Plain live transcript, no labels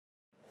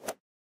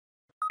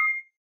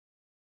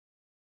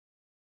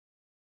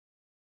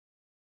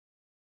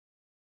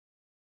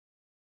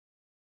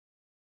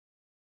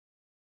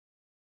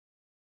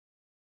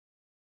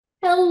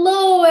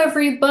Hello,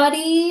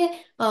 everybody.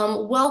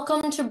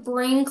 Welcome to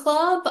Brain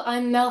Club.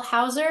 I'm Mel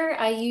Hauser.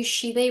 I use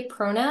she, they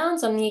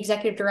pronouns. I'm the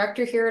executive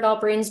director here at All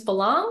Brains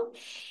Belong.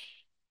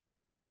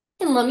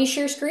 And let me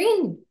share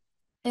screen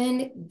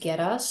and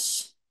get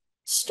us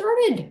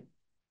started.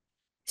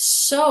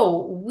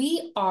 So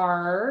we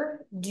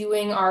are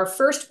doing our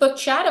first book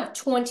chat of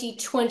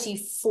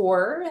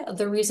 2024,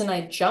 The Reason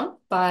I Jump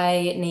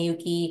by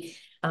Naoki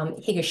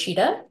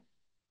Higashida.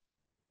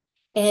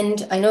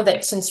 And I know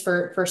that since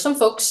for some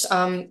folks who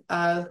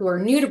are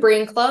new to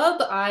Brain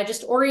Club, I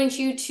just orient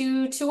you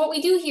to what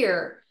we do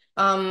here.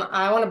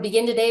 I want to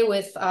begin today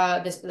with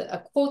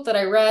a quote that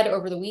I read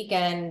over the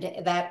weekend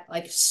that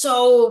like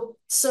so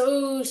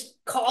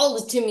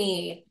called to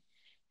me.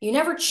 You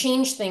never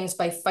change things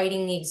by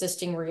fighting the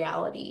existing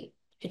reality.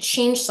 To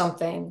change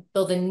something,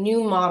 build a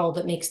new model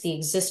that makes the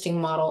existing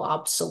model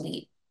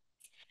obsolete.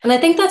 And I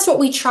think that's what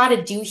we try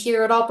to do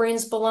here at All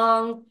Brains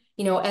Belong.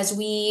 You know, as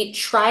we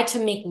try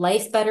to make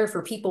life better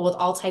for people with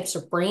all types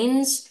of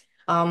brains,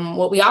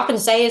 what we often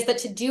say is that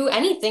to do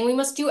anything, we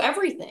must do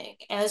everything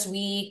as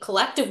we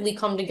collectively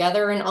come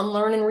together and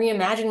unlearn and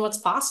reimagine what's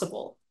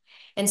possible.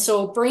 And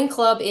so Brain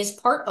Club is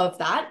part of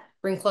that.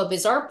 Brain Club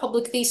is our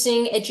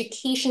public-facing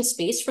education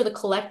space for the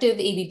collective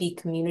ABB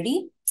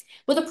community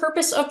with a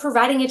purpose of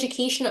providing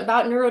education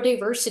about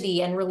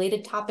neurodiversity and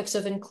related topics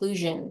of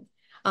inclusion.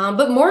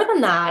 But more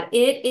than that,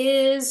 it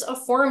is a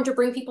forum to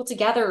bring people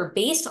together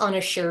based on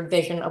a shared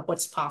vision of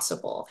what's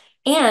possible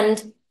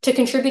and to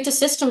contribute to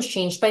systems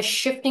change by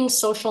shifting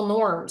social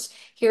norms.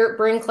 Here at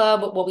Brain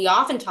Club, what we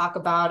often talk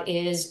about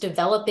is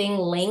developing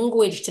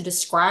language to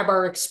describe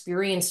our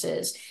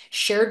experiences,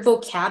 shared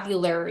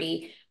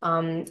vocabulary,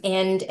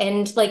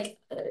 and like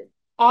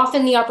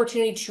often the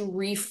opportunity to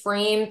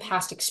reframe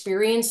past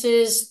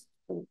experiences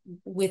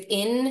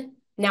within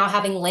now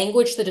having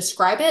language to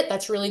describe it.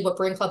 That's really what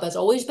Brain Club has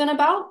always been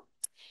about.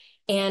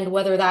 And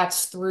whether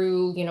that's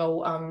through,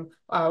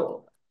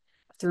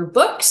 through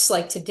books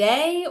like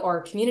today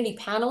or community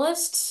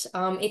panelists,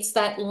 it's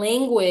that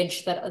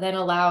language that then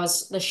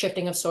allows the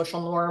shifting of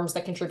social norms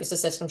that contributes to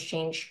systems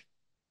change.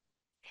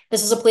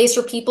 This is a place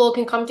where people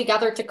can come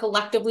together to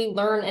collectively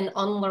learn and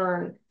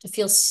unlearn, to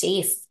feel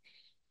safe,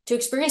 to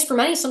experience for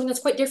many something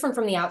that's quite different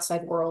from the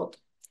outside world.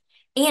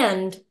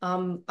 And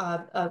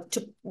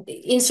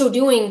in so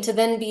doing, to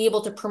then be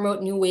able to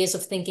promote new ways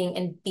of thinking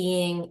and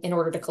being in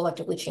order to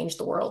collectively change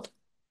the world.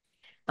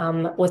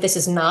 What this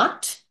is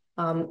not,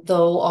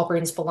 though All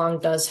Brains Belong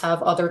does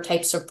have other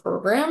types of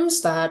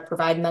programs that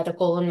provide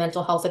medical and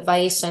mental health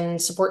advice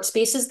and support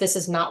spaces, this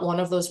is not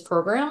one of those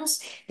programs.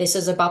 This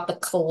is about the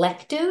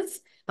collective.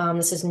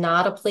 This is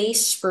not a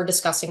place for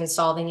discussing and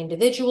solving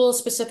individual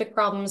specific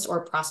problems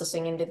or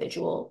processing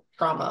individual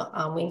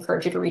trauma. We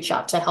encourage you to reach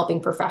out to helping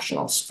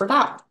professionals for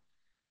that.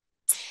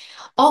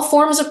 All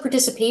forms of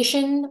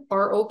participation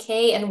are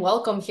okay and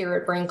welcome here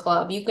at Brain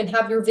Club. You can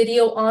have your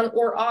video on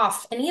or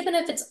off. And even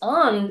if it's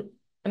on,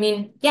 I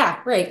mean,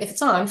 yeah, right, if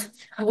it's on,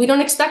 we don't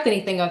expect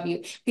anything of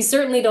you. We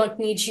certainly don't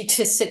need you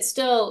to sit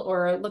still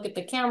or look at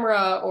the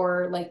camera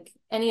or like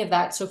any of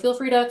that. So feel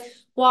free to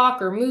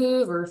walk or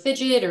move or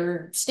fidget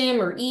or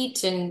stim or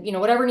eat and,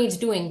 whatever needs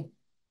doing.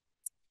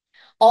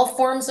 All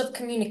forms of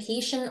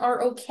communication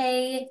are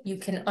okay. You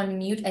can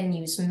unmute and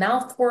use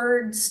mouth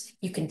words.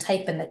 You can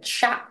type in the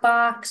chat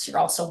box. You're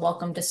also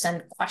welcome to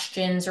send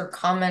questions or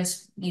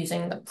comments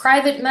using the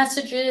private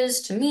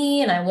messages to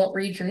me, and I won't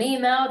read your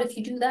name out if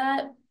you do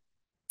that.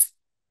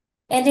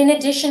 And in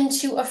addition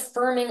to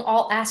affirming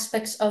all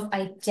aspects of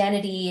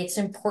identity, it's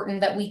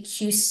important that we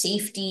cue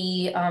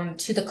safety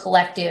to the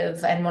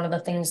collective. And one of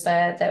the things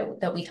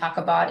that we talk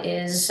about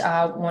is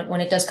when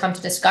it does come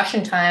to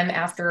discussion time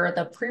after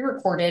the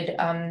pre-recorded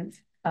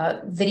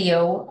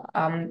video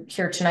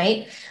here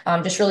tonight,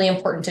 just really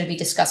important to be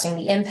discussing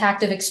the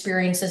impact of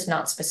experiences,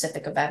 not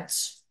specific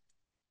events.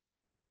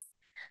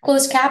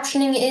 Closed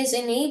captioning is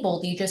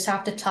enabled. You just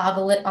have to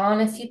toggle it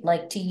on if you'd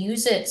like to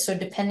use it. So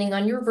depending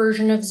on your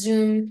version of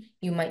Zoom,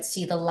 you might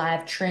see the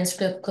live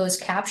transcript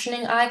closed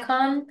captioning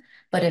icon.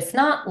 But if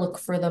not, look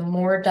for the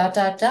more ...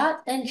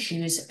 and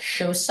choose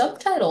show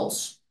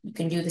subtitles. You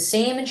can do the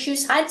same and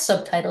choose hide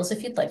subtitles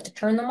if you'd like to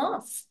turn them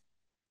off.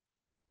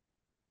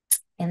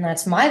 And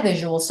that's my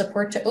visual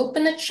support to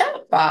open the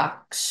chat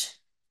box.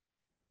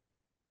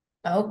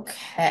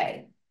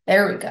 Okay,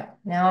 there we go.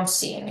 Now I'm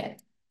seeing it.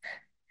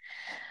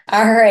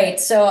 All right,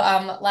 so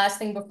last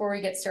thing before we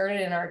get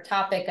started in our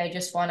topic, I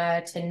just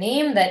wanted to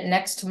name that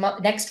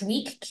next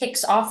week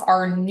kicks off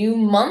our new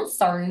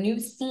month, our new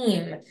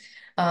theme.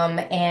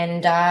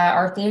 And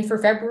our theme for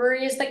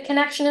February is that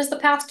connection is the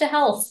path to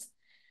health.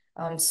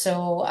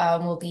 So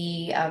we'll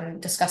be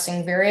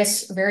discussing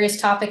various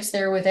topics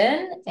there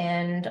within,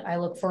 and I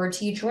look forward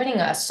to you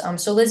joining us.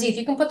 So Lizzie, if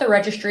you can put the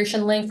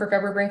registration link for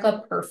February Brain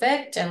Club,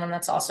 perfect. And then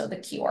that's also the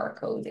QR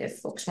code if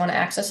folks want to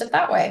access it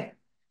that way.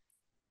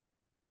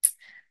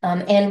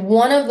 And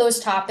one of those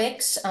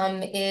topics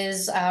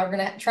is we're going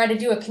to try to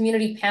do a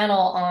community panel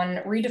on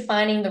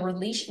redefining the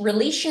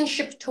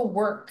relationship to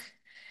work.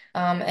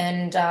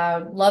 And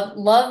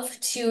love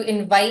to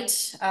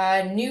invite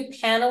new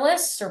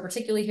panelists, or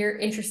particularly here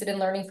interested in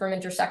learning from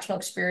intersectional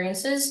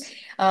experiences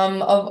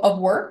of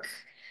work.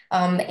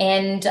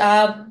 And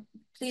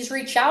please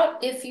reach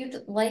out if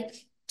you'd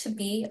like to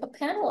be a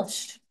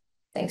panelist.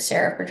 Thanks,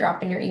 Sarah, for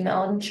dropping your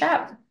email in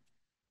chat.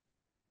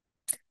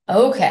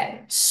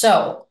 Okay,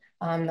 so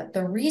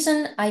The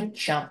Reason I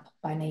Jump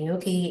by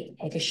Naoki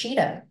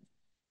Higashida.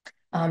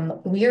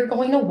 We are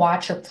going to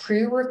watch a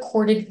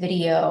pre-recorded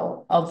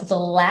video of the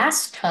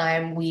last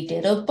time we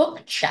did a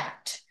book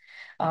chat.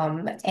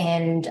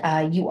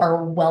 You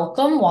are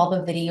welcome while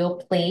the video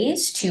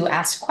plays to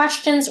ask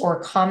questions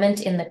or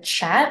comment in the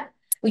chat.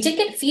 We did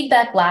get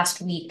feedback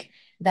last week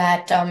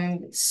that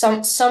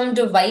some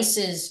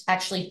devices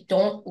actually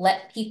don't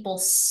let people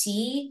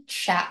see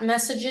chat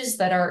messages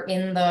that are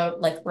in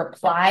the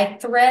reply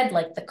thread,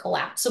 like the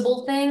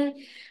collapsible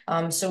thing.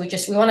 So we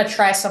want to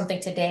try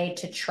something today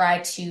to try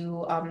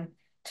to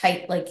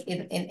type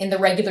in the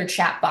regular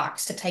chat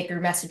box, to type your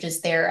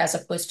messages there as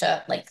opposed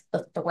to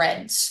the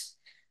threads.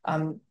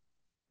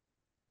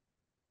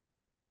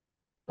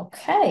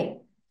 Okay.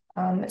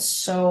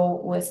 So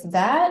with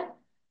that,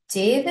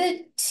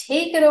 David,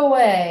 take it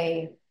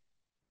away.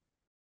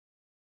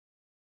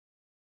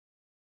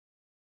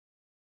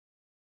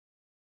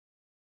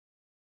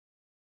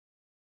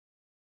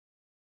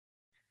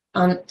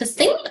 The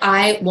thing that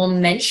I will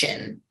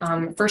mention,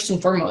 first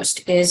and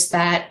foremost, is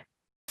that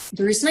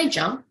The Reason I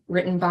Jump,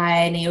 written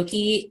by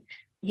Naoki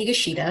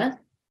Higashida,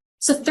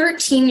 it's a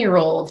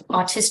 13-year-old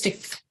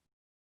autistic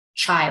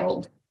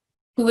child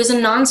who is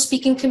a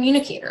non-speaking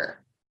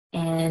communicator.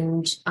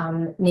 And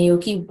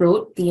Naoki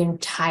wrote the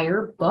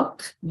entire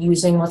book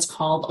using what's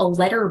called a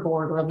letter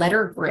board or a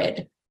letter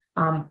grid,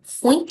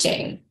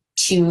 pointing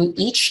to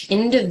each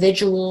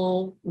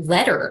individual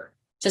letter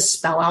to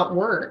spell out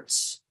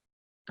words.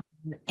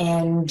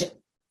 And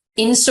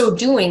in so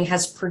doing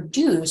has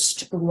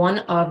produced one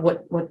of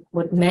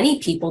what many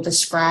people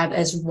describe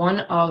as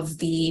one of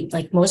the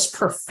most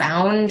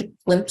profound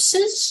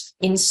glimpses,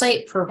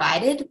 insight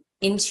provided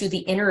into the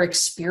inner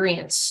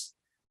experience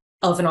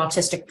of an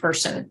autistic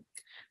person.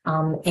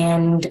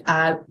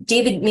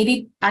 David,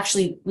 maybe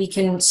actually we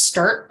can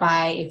start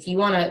by, if you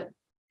want to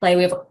play,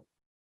 we have a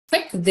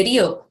quick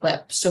video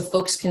clip so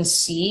folks can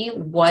see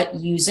what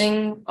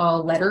using a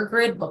letter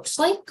grid looks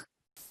like.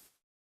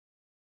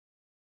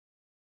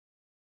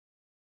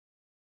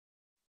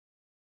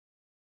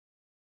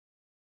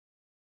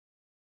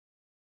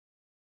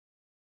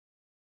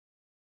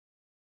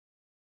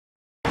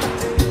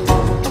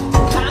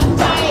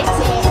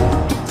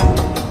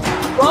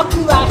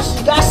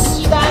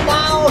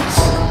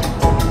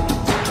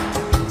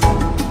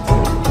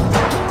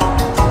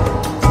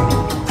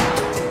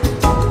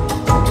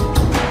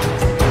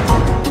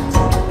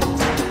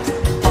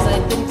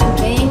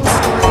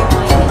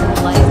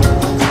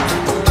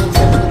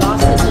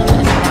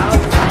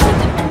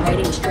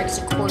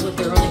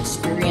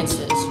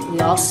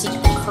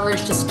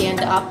 To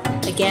stand up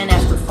again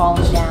after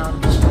falling down.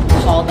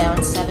 Fall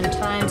down 7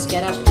 times,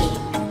 get up 8.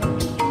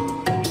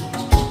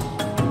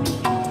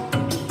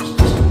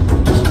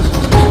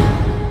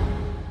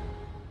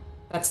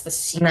 That's the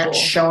sequel. And that's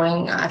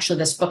showing, actually,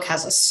 this book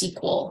has a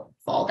sequel,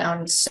 Fall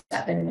Down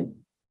 7,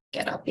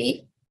 Get Up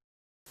 8.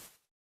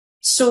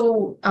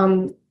 So,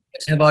 I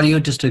have audio,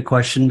 just a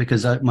question,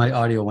 because my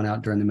audio went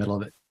out during the middle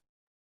of it.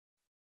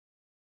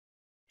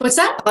 What's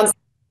that?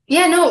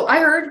 Yeah, no, I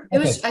heard. It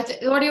was,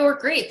 the audio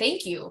worked great.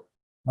 Thank you.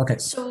 Okay.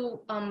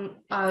 So,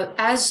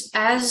 as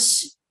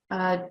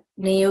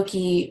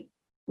Naoki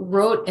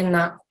wrote in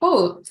that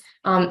quote,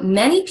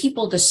 many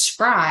people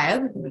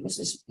describe, this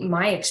is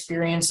my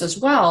experience as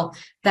well,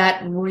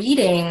 that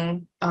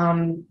reading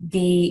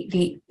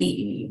the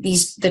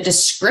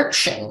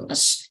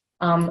descriptions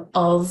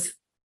of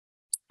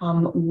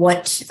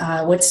what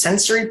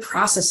sensory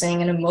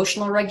processing and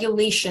emotional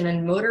regulation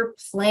and motor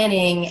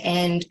planning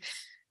and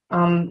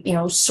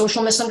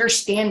social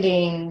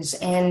misunderstandings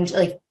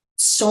and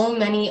so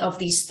many of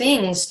these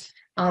things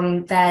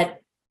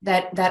that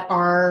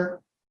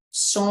are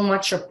so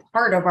much a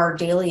part of our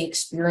daily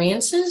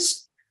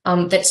experiences,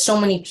 that so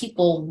many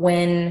people,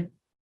 when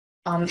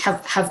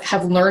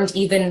have learned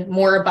even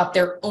more about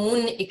their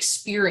own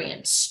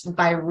experience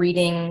by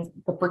reading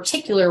the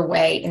particular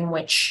way in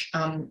which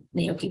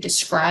Naoki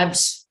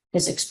describes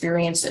his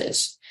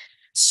experiences.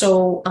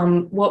 So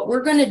what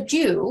we're going to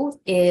do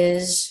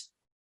is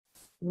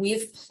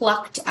we've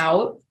plucked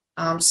out,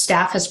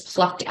 staff has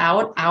plucked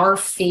out our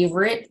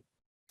favorite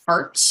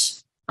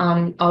parts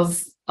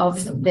of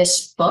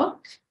this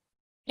book.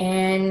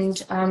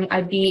 And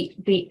I'd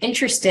be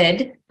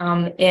interested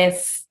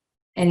if,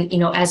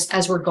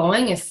 as we're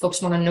going, if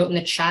folks want to note in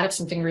the chat if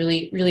something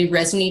really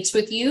resonates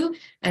with you,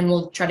 and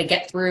we'll try to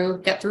get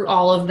through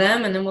all of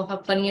them, and then we'll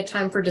have plenty of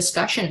time for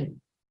discussion.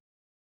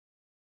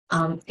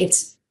 I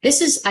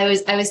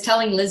was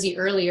telling Lizzie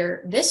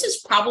earlier, this is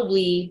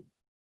probably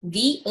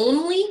the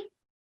only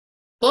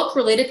book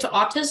related to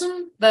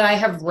autism that I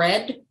have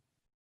read,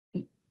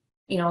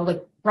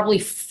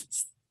 probably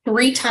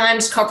 3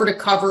 times cover to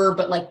cover,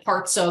 but like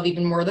parts of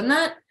even more than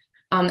that.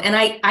 And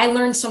I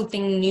learned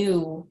something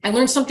new. I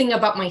learned something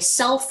about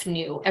myself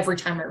new every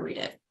time I read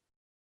it.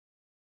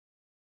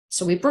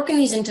 So we've broken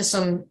these into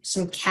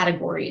some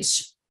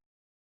categories.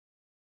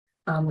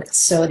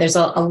 So there's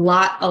a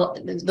lot.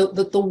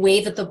 The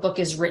way that the book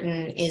is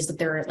written is that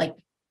there are like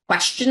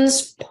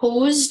questions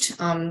posed,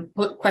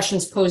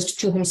 questions posed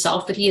to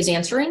himself that he is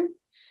answering.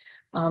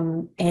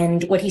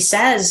 And what he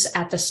says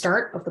at the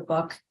start of the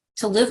book: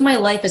 to live my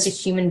life as a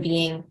human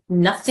being,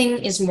 nothing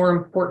is more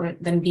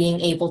important than being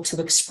able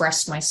to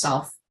express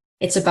myself.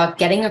 It's about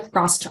getting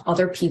across to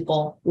other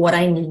people what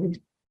I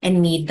need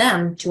and need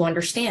them to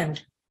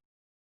understand.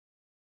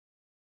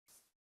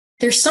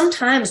 There's some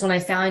times when I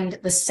find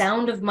the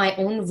sound of my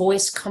own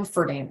voice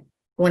comforting,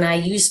 when I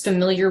use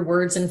familiar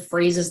words and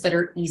phrases that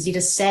are easy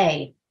to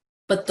say,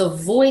 but the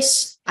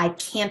voice I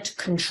can't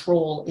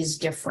control is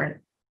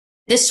different.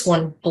 This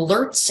one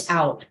blurts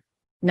out,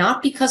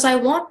 not because I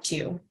want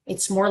to.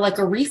 It's more like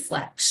a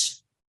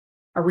reflex.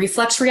 A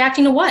reflex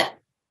reacting to what?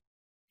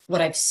 What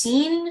I've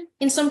seen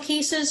in some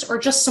cases, or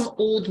just some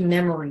old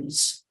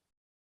memories.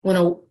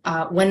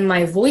 When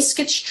my voice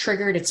gets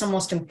triggered, it's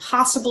almost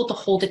impossible to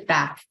hold it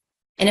back.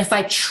 And if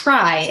I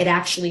try, it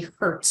actually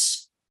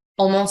hurts,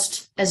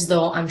 almost as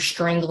though I'm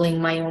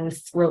strangling my own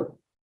throat.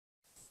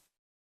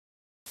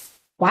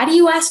 Why do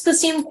you ask the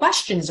same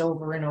questions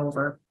over and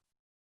over?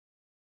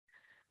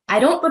 I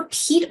don't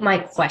repeat my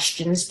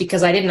questions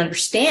because I didn't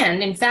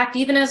understand. In fact,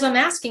 even as I'm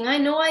asking, I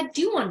know I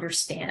do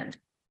understand.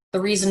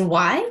 The reason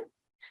why?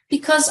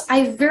 Because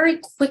I very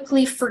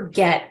quickly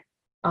forget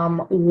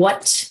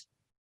what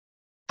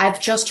I've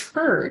just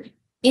heard.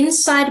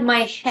 Inside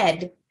my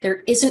head,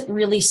 there isn't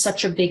really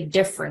such a big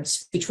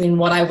difference between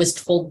what I was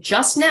told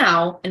just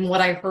now and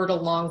what I heard a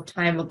long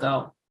time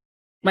ago.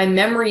 My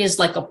memory is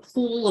like a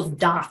pool of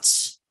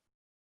dots.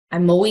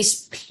 I'm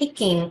always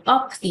picking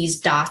up these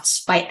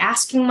dots by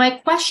asking my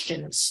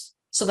questions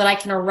so that I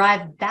can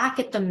arrive back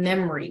at the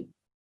memory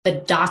the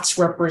dots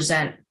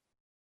represent.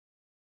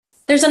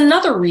 There's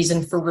another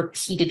reason for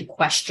repeated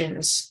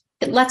questions.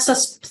 It lets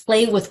us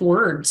play with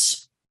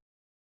words.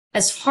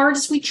 As hard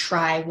as we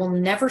try, we'll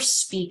never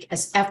speak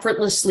as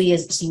effortlessly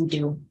as you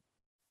do.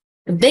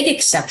 The big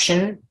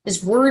exception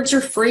is words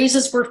or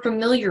phrases we're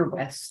familiar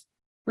with.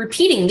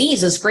 Repeating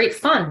these is great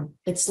fun.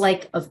 It's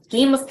like a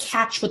game of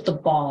catch with the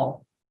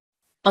ball.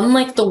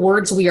 Unlike the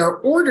words we are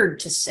ordered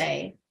to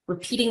say,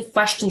 repeating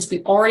questions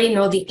we already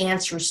know the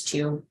answers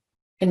to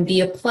can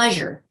be a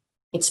pleasure.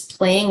 It's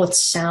playing with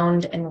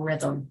sound and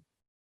rhythm.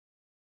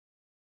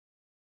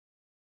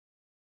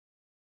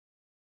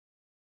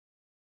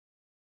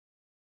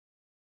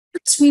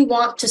 Words we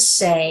want to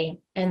say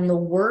and the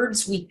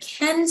words we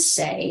can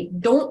say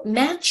don't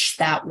match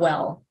that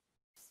well.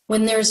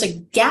 When there's a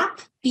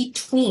gap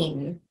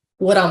between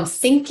what I'm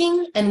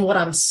thinking and what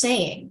I'm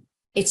saying,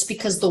 it's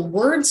because the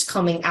words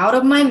coming out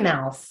of my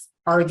mouth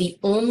are the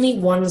only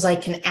ones I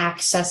can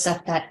access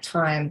at that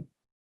time.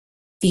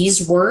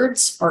 These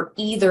words are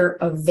either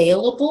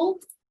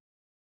available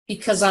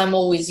because I'm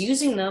always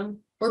using them,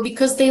 or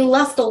because they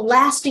left a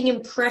lasting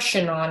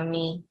impression on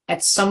me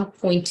at some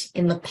point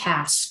in the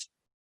past.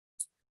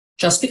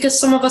 Just because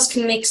some of us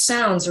can make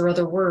sounds or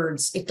other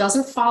words, it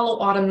doesn't follow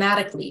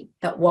automatically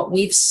that what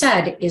we've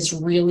said is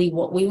really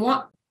what we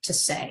want to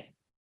say.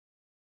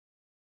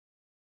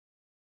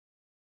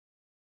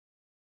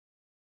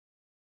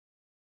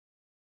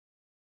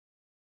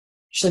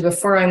 Actually,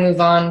 before I move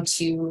on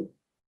to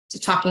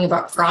talking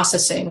about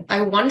processing,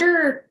 I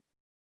wonder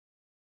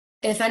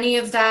if any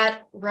of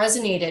that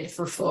resonated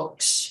for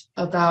folks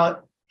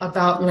about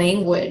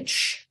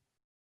language.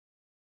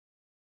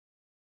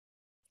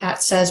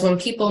 That says, when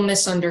people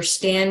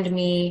misunderstand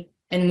me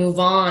and move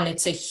on,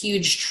 it's a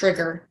huge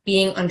trigger.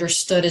 Being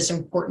understood is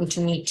important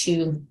to me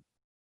too.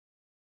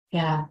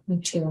 Yeah, me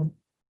too.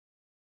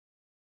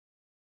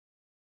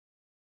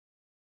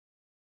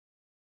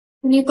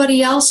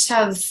 Anybody else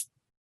have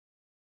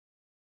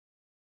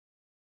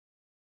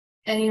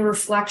any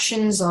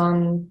reflections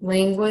on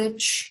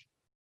language?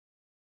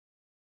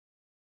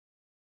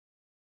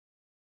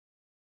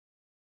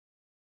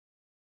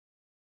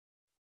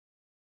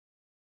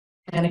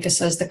 Annika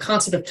says, the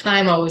concept of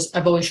time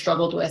I've always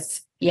struggled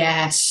with.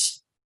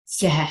 Yes,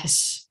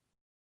 yes.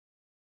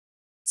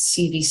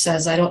 CV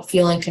says, I don't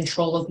feel in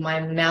control of my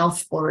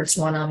mouth words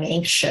when I'm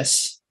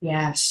anxious.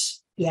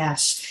 Yes,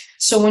 yes.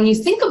 So when you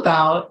think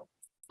about,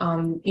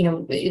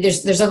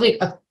 there's definitely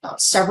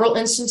several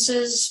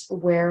instances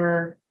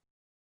where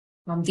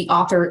the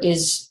author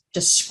is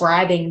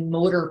describing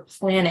motor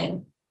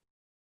planning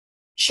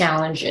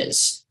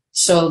challenges.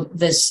 So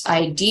this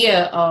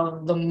idea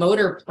of the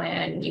motor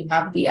plan, you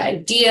have the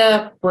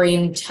idea,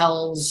 brain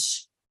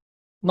tells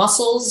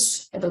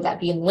muscles, whether that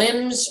be in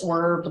limbs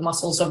or the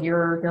muscles of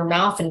your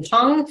mouth and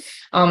tongue,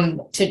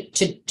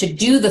 to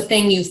do the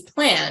thing you've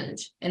planned.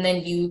 And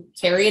then you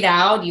carry it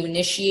out, you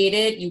initiate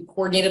it, you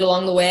coordinate it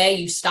along the way,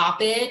 you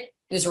stop it.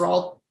 These are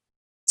all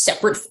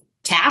separate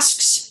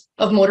tasks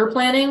of motor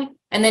planning.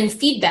 And then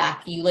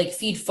feedback, you like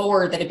feed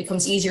forward that it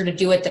becomes easier to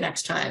do it the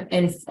next time.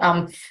 And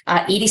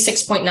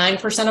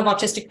 86.9% of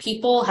autistic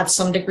people have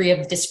some degree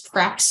of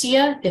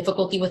dyspraxia,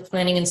 difficulty with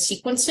planning and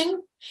sequencing.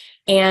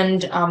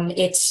 And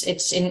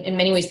it's in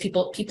many ways,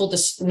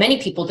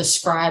 many people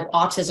describe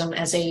autism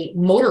as a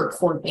motor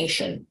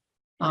coordination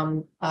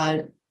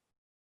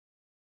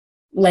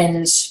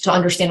lens to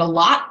understand a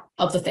lot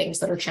of the things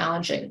that are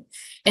challenging.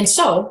 And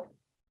so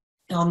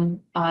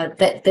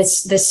that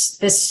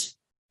this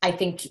I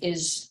think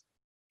is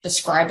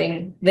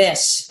describing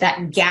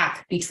that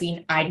gap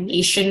between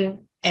ideation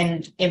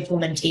and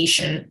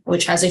implementation,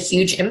 which has a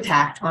huge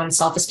impact on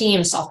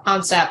self-esteem,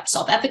 self-concept,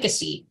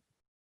 self-efficacy.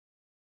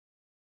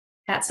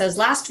 Pat says,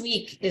 last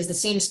week is the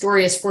same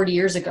story as 40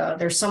 years ago.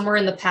 There's somewhere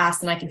in the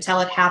past, and I can tell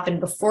it happened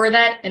before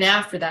that and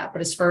after that.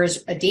 But as far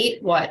as a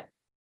date, what?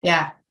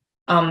 Yeah.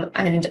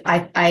 And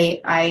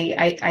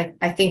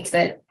I think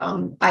that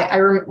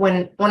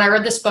when I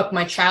read this book,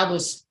 my child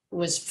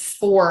was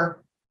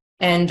 4,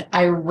 and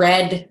I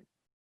read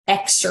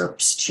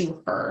excerpts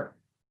to her,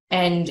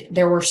 and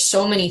there were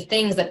so many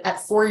things that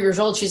at 4 years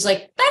old she's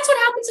like, that's what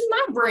happens in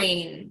my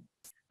brain.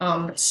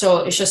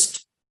 So it's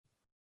just,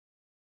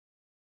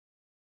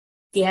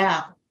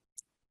 yeah.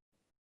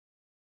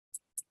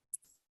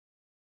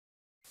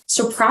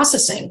 So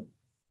processing.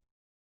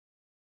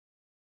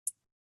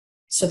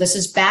 So this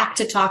is back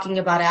to talking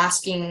about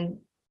asking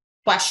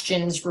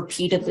questions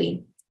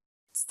repeatedly.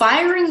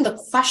 Firing the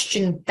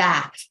question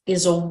back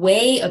is a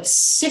way of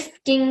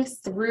sifting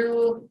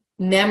through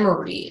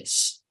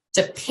memories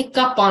to pick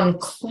up on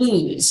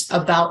clues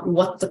about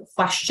what the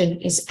question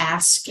is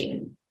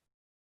asking.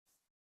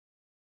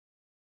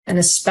 And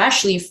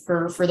especially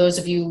for those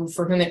of you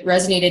for whom it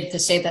resonated to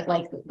say that,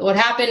 like, what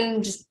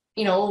happened,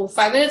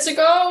 5 minutes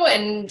ago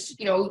and,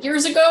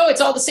 years ago, it's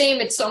all the same.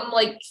 It's some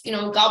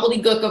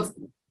gobbledygook of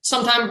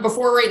sometime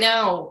before right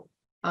now.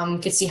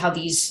 Could see how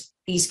these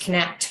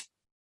connect.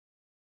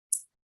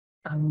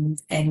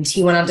 And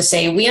he went on to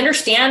say, we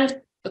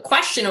understand the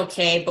question,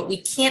 okay, but we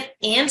can't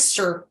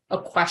answer a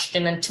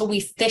question until we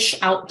fish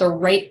out the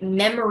right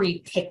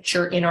memory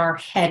picture in our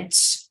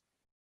heads.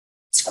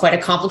 It's quite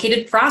a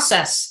complicated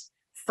process.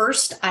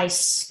 First, I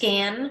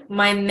scan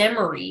my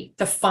memory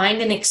to find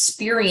an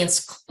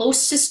experience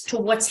closest to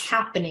what's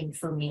happening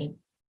for me.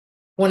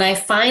 When I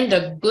find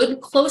a good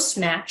close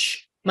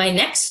match, my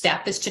next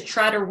step is to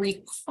try to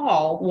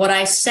recall what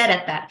I said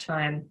at that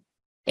time.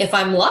 If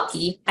I'm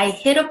lucky, I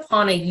hit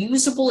upon a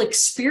usable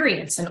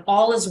experience and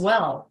all is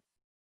well.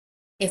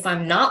 If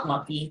I'm not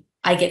lucky,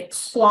 I get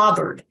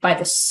clobbered by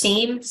the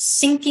same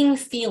sinking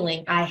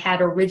feeling I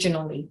had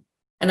originally,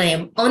 and I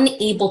am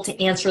unable to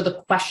answer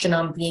the question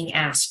I'm being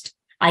asked.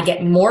 I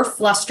get more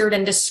flustered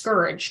and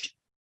discouraged,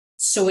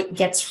 so it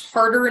gets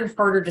harder and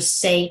harder to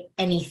say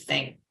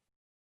anything.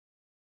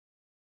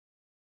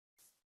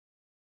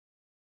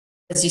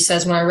 As he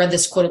says, when I read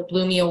this quote, it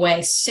blew me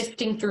away.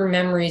 Sifting through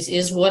memories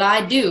is what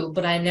I do,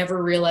 but I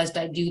never realized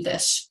I do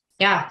this.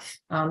 Yeah,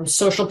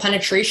 social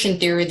penetration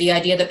theory, the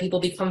idea that people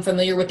become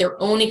familiar with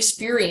their own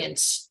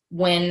experience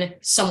when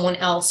someone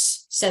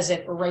else says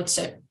it or writes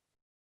it.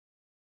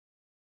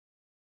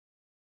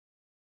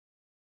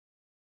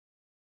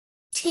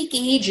 Take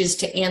ages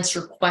to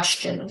answer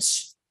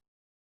questions.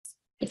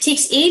 It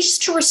takes ages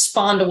to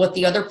respond to what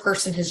the other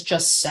person has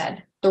just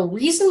said. The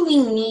reason we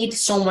need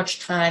so much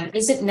time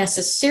isn't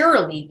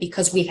necessarily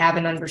because we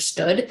haven't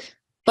understood,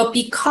 but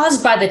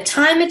because by the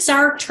time it's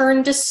our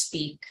turn to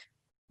speak,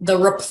 the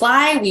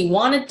reply we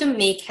wanted to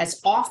make has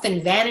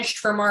often vanished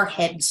from our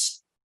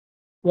heads.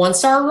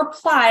 Once our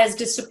reply has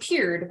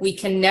disappeared, we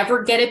can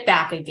never get it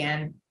back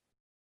again.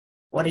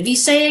 What did he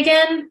say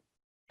again?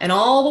 And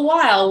all the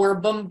while, we're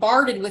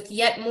bombarded with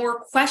yet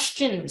more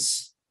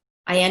questions.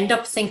 I end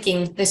up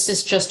thinking this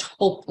is just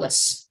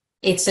hopeless.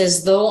 It's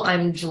as though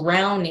I'm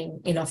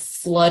drowning in a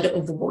flood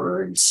of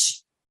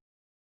words.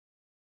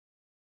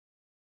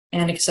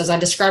 Annika says, I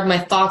describe my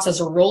thoughts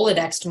as a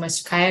Rolodex to my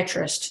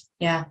psychiatrist.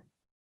 Yeah.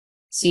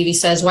 Stevie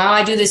says, wow,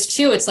 I do this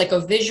too. It's like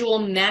a visual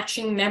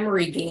matching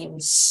memory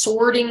game,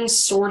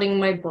 sorting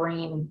my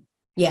brain.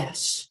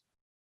 Yes.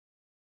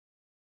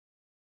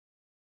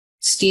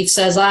 Steve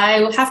says,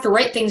 I have to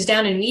write things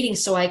down in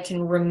meetings so I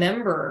can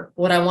remember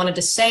what I wanted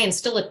to say and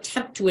still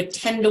attempt to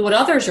attend to what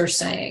others are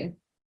saying.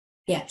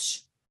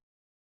 Yes.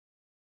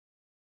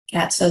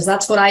 Kat says,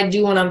 that's what I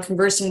do when I'm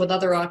conversing with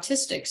other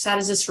autistics. How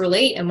does this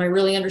relate? Am I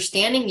really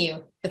understanding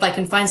you? If I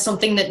can find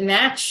something that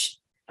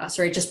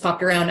sorry, it just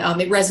popped around.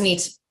 It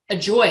resonates, a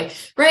joy,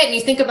 right? And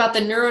you think about the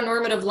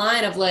neuronormative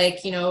line of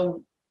like,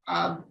 you're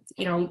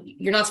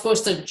not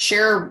supposed to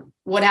share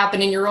what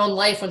happened in your own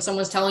life when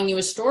someone's telling you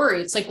a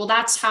story. It's like, well,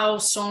 that's how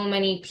so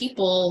many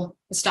people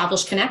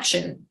establish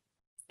connection,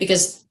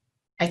 because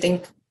I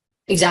think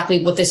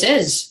exactly what this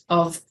is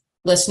of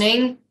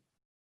listening,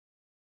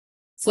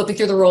 flipping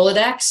through the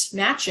Rolodex,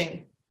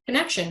 matching,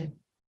 connection.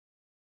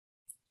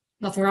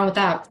 Nothing wrong with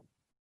that.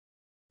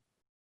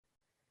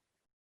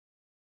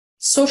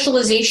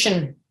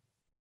 Socialization.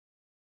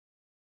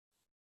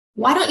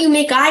 Why don't you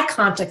make eye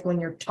contact when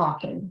you're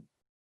talking?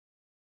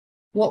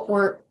 What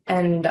we're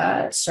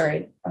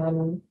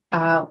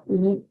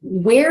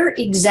Where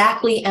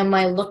exactly am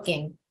I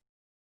looking?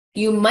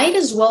 You might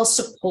as well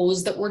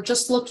suppose that we're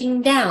just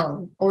looking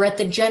down or at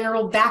the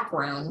general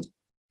background,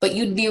 but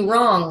you'd be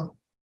wrong.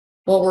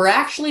 What we're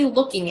actually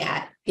looking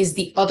at is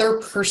the other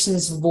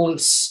person's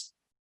voice.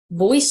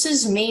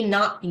 Voices may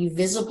not be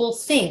visible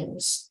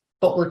things,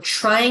 but we're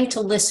trying to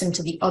listen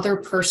to the other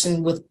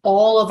person with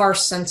all of our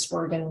sense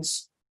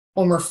organs.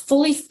 When we're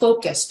fully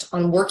focused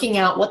on working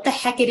out what the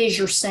heck it is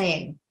you're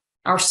saying,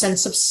 our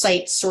sense of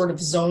sight sort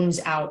of zones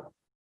out.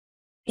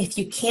 If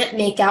you can't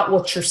make out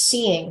what you're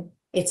seeing,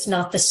 it's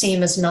not the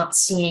same as not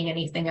seeing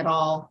anything at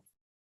all.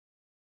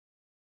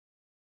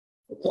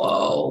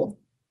 Whoa.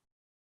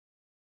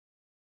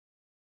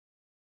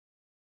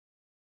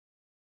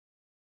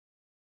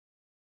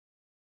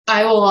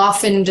 I will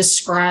often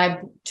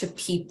describe to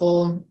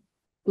people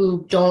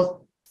who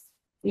don't,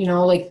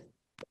 like,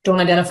 don't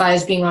identify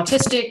as being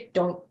autistic,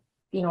 don't,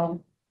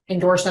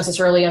 endorse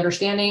necessarily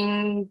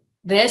understanding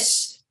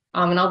this.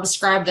 And I'll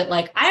describe that,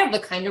 like, I have the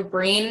kind of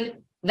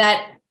brain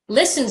that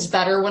listens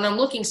better when I'm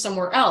looking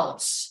somewhere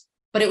else.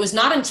 But it was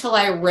not until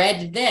I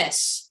read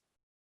this,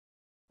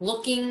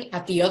 looking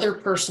at the other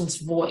person's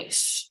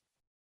voice.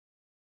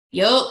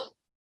 Yup,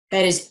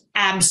 that is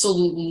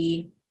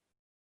absolutely,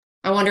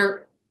 I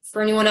wonder,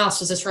 for anyone else,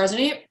 does this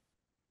resonate?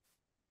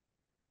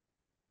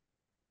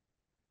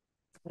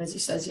 As he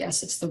says,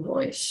 yes, it's the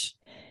voice.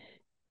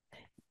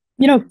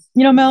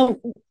 Mel,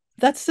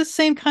 that's the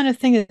same kind of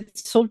thing that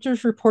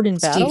soldiers report in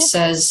Steve battle.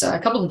 says, a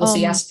couple of people say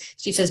yes.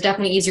 Steve says,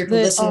 definitely easier to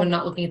listen when um,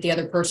 not looking at the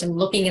other person.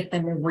 Looking at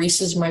them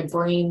erases my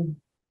brain.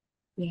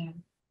 Yeah.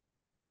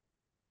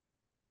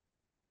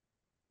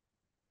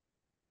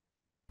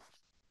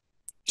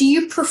 Do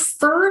you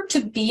prefer to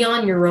be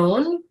on your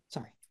own?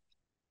 Sorry.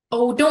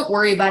 Oh, don't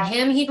worry about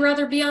him. He'd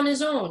rather be on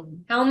his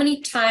own. How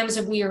many times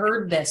have we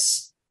heard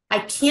this? I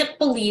can't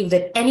believe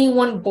that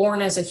anyone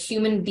born as a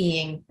human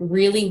being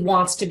really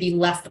wants to be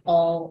left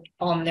all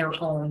on their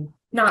own.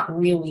 Not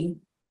really.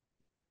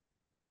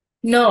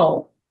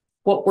 No.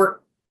 What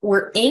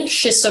we're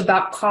anxious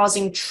about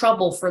causing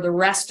trouble for the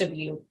rest of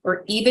you,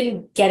 or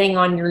even getting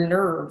on your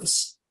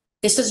nerves.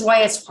 This is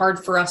why it's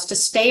hard for us to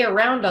stay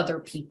around other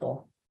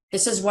people.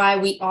 This is why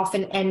we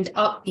often end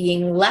up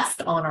being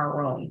left on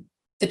our own.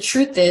 The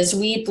truth is,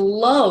 we'd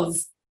love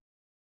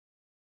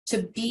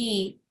to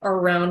be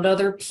around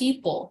other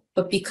people,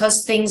 but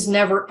because things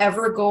never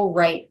ever go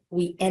right,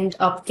 we end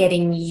up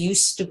getting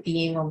used to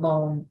being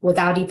alone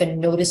without even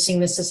noticing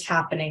this is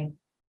happening.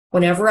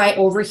 Whenever I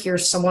overhear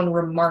someone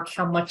remark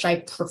how much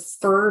I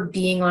prefer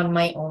being on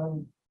my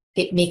own,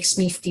 it makes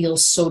me feel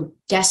so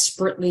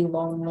desperately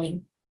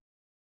lonely.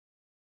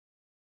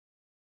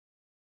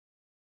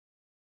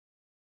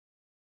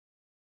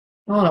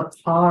 I want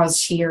to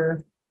pause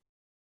here.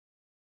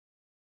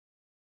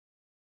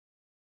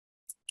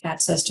 Kat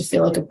says to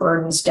feel like a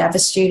burden is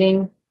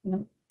devastating.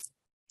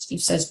 Steve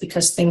says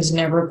because things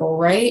never go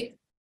right.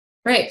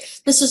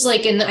 Right. This is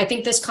like, I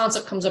think this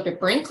concept comes up at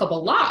Brain Club a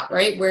lot,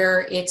 right?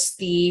 Where it's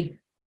the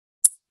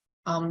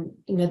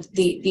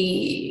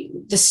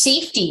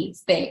safety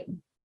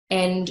thing.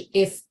 And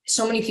if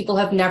so many people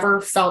have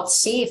never felt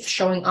safe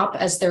showing up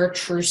as their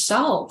true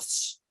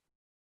selves.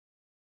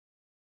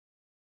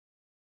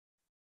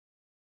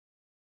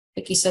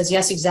 Vicky says,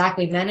 yes,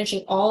 exactly.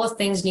 Managing all the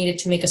things needed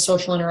to make a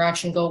social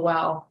interaction go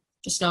well.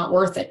 Just not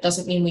worth it.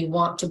 Doesn't mean we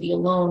want to be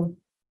alone.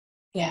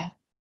 Yeah.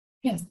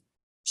 Yeah,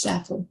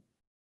 exactly.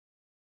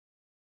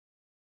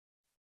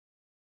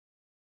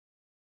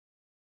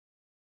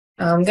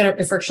 I'm going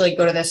to virtually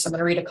go to this. I'm going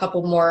to read a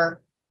couple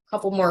more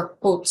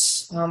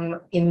quotes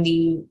in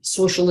the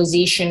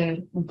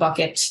socialization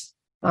bucket.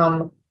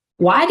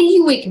 Why do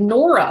you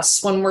ignore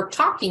us when we're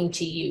talking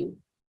to you?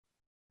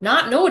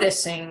 Not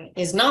noticing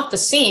is not the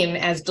same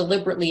as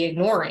deliberately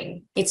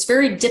ignoring. It's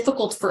very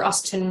difficult for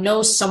us to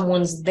know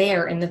someone's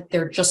there and that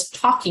they're just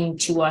talking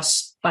to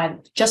us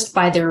just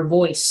by their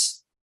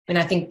voice. And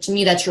I think to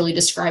me, that's really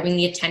describing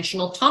the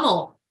attentional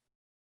tunnel.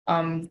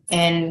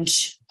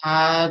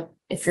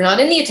 If you're not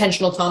in the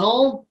attentional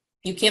tunnel,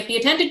 you can't be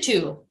attended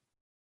to.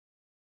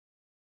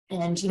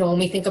 And, when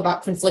we think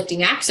about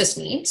conflicting access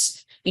needs,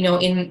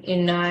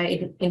 in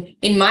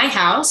my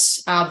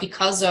house,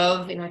 because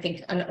of, I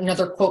think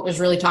another quote was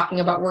really talking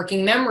about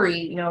working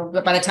memory,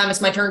 but by the time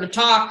it's my turn to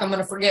talk, I'm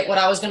going to forget what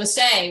I was going to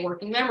say,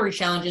 working memory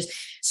challenges.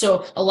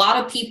 So a lot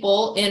of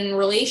people in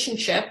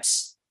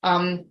relationships,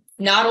 not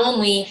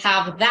only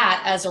have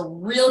that as a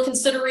real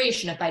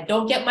consideration. If I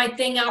don't get my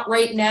thing out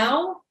right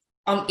now,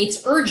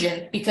 it's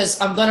urgent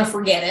because I'm going to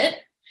forget it.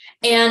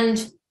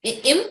 And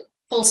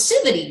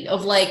impulsivity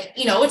of like,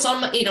 it's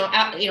on my,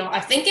 I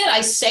think it,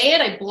 I say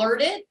it, I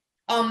blurt it.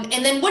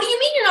 And then what do you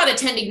mean you're not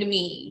attending to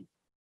me?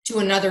 To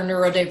another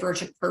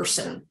neurodivergent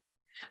person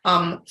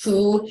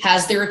who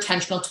has their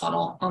attentional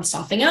tunnel on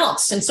something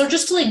else. And so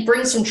just to like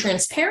bring some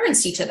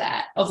transparency to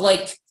that of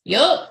like,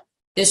 yup,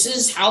 this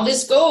is how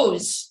this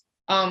goes.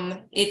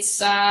 It's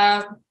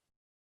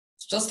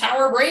just how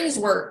our brains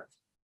work.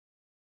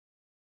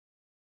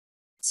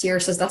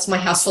 Sierra says, that's my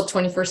household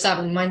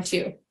 24/7. Mine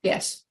too.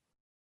 Yes.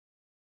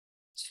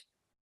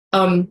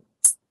 Um,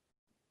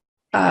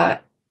 uh,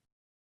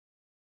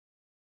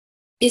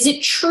 is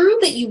it true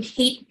that you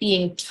hate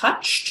being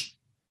touched?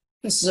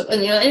 This is,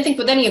 I think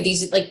with any of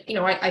these, like,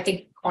 I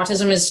think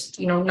autism is,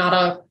 not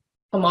a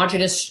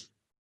homogenous,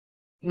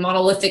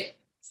 monolithic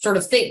sort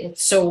of thing.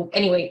 So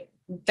anyway,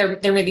 there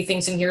may be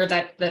things in here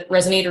that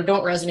resonate or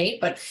don't resonate,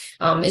 but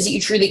is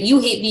it true that you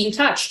hate being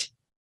touched?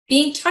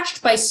 Being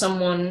touched by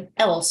someone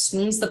else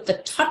means that the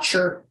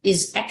toucher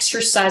is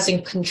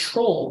exercising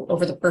control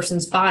over the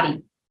person's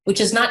body,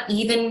 which is not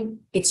even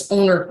its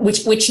owner,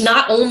 which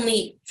not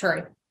only,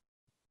 sorry,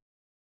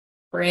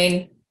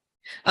 brain,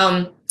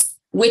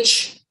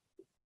 which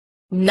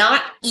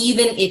not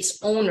even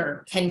its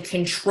owner can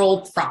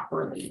control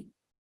properly.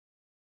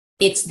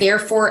 It's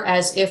therefore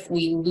as if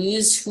we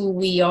lose who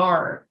we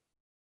are.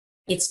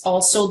 It's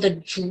also the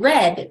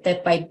dread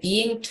that by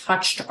being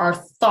touched, our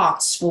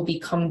thoughts will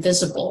become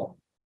visible.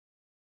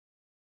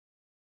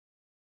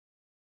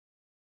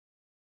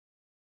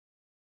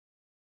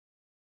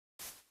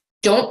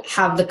 Don't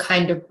have the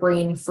kind of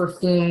brain for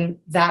whom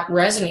that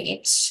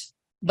resonates,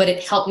 but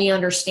it helped me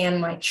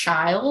understand my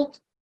child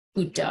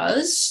who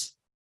does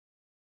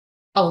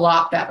a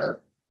lot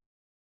better.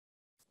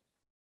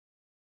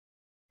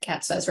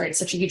 Kat says, right, it's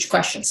such a huge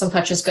question. Some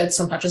touch is good,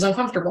 some touch is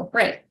uncomfortable,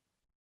 right?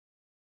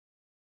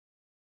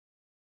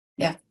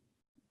 Yeah.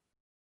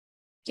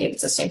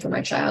 David's the same for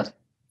my child.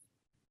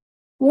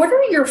 What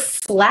are your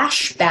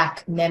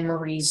flashback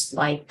memories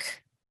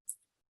like?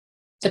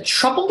 The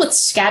trouble with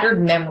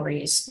scattered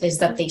memories is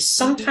that they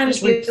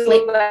sometimes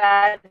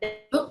replay.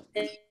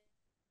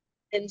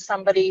 In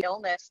somebody's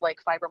illness like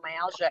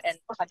fibromyalgia, and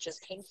touch is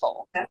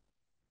painful.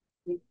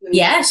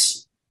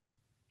 Yes,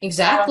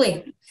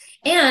 exactly.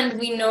 And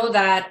we know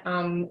that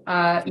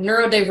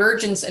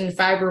neurodivergence and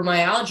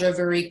fibromyalgia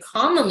very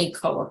commonly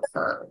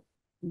co-occur,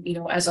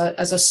 as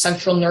a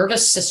central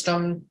nervous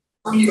system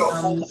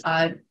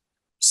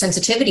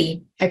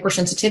sensitivity,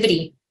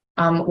 hypersensitivity,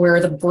 where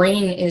the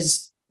brain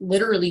is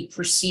literally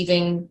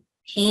perceiving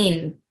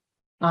pain.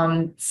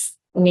 And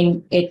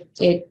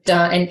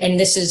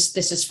this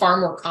is far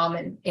more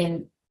common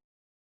in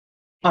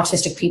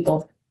autistic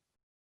people.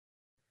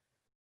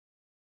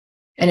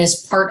 And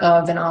as part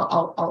of, and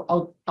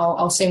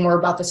I'll say more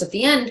about this at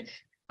the end.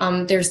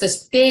 There's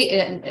this big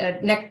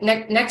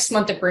next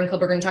month at Brain Club,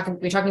 we're going to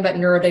be talking about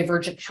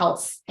neurodivergent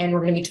health, and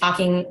we're going to be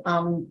talking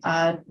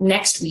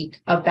next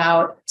week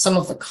about some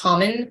of the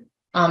common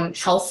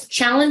health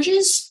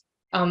challenges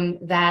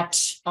that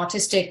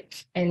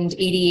autistic and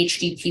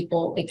ADHD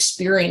people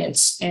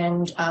experience.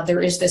 And there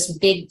is this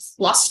big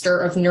cluster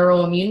of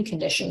neuroimmune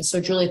conditions.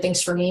 So Julie,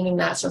 thanks for naming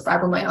that. So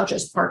fibromyalgia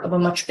is part of a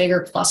much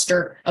bigger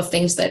cluster of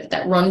things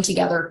that run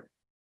together.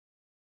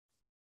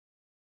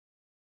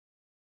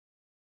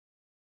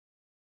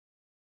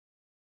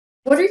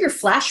 What are your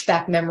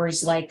flashback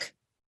memories like?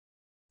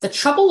 The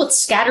trouble with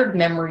scattered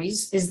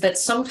memories is that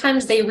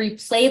sometimes they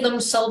replay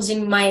themselves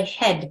in my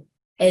head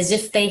as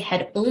if they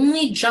had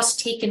only just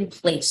taken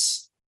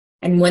place.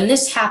 And when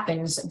this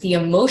happens, the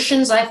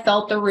emotions I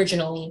felt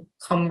originally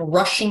come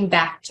rushing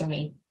back to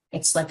me.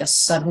 It's like a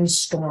sudden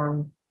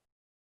storm.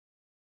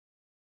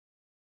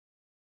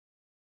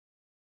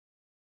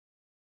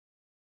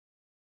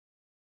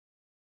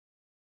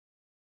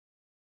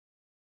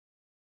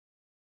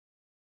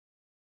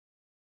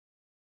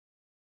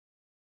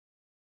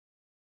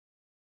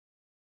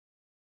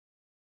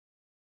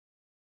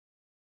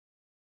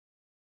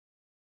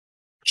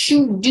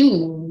 To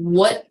do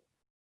what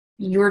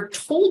you're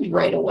told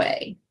right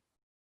away.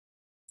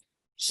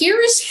 Here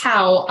is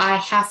how I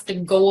have to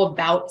go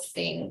about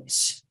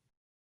things.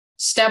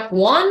 Step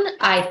 1,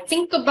 I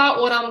think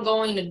about what I'm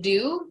going to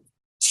do.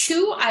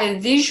 2, I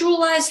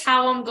visualize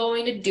how I'm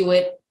going to do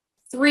it.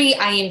 3,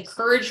 I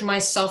encourage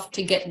myself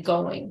to get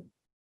going.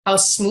 How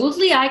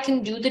smoothly I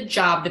can do the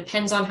job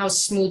depends on how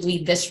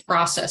smoothly this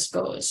process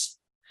goes.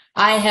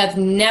 I have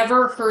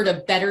never heard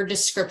a better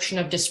description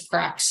of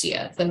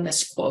dyspraxia than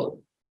this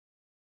quote.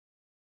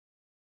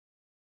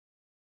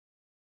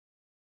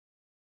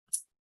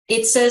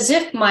 It's as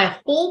if my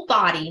whole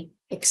body,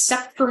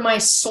 except for my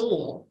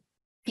soul,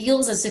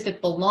 feels as if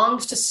it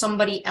belongs to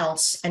somebody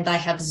else and I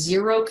have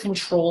zero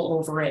control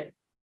over it.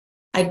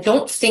 I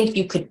don't think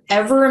you could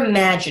ever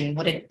imagine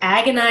what an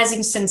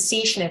agonizing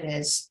sensation it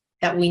is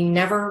that we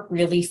never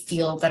really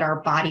feel that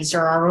our bodies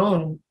are our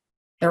own.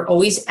 They're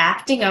always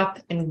acting up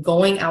and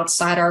going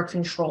outside our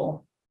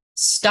control.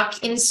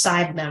 Stuck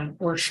inside them,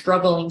 we're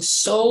struggling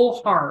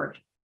so hard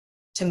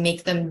to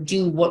make them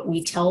do what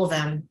we tell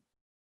them.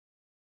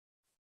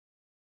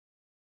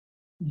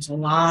 There's a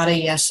lot of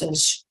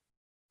yeses.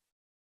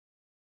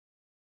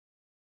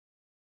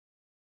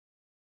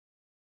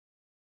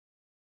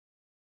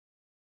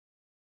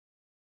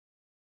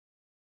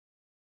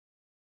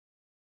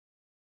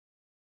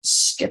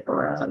 Skip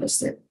around,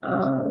 is it?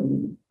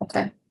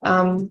 Okay.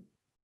 All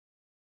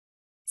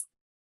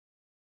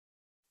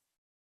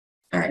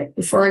right,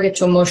 before I get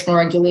to emotional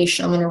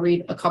regulation, I'm going to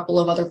read a couple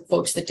of other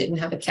folks that didn't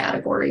have a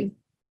category.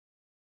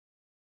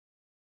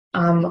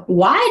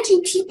 Why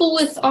do people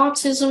with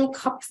autism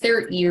cup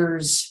their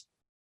ears?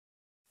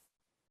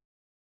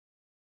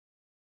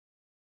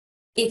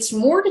 it's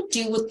more to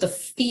do with the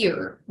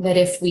fear that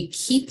if we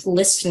keep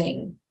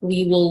listening,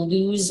 we will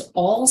lose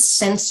all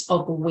sense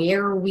of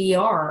where we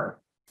are.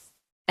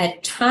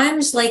 At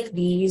times like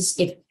these,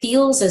 it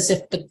feels as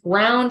if the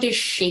ground is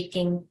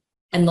shaking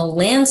and the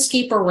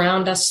landscape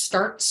around us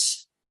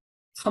starts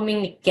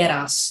coming to get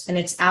us, and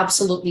it's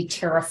absolutely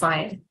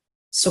terrifying.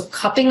 So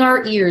cupping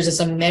our ears is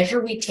a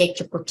measure we take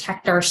to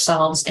protect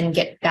ourselves and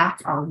get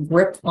back our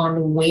grip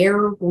on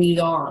where we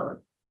are.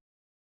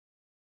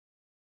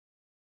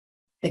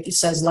 Vicky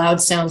says,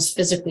 loud sounds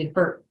physically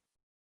hurt.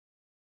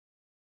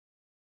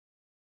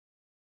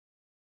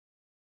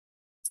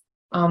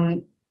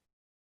 I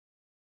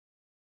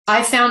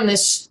found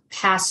this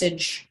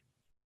passage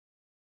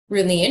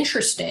really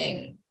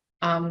interesting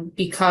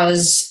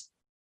because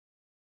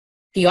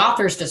the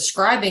author's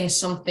describing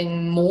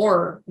something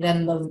more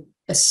than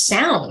the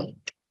sound.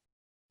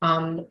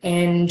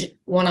 And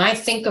when I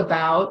think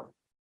about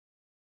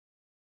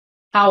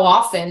how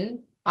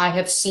often I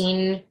have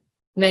seen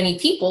many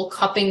people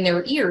cupping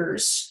their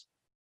ears,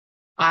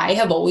 I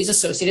have always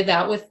associated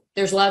that with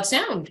there's loud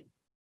sound.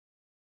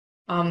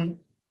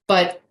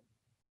 But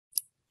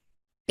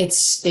it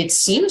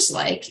seems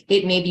like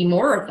it may be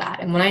more of that.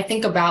 And when I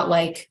think about,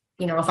 like,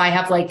 you know, if I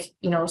have, like,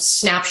 you know,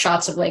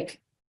 snapshots of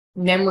like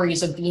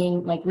memories of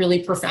being like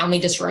really profoundly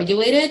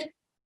dysregulated,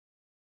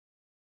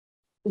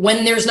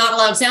 when there's not a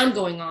loud sound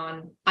going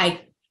on,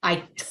 I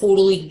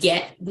totally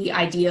get the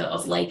idea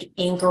of like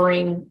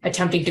anchoring,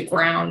 attempting to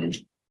ground.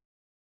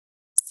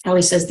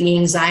 Ellie says the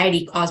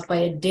anxiety caused by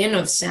a din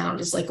of sound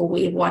is like a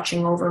wave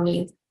watching over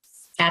me.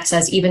 Kat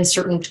says even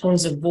certain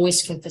tones of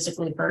voice can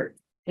physically hurt.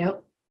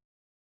 Yep.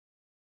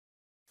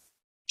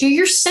 Do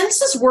your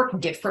senses work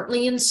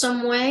differently in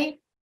some way?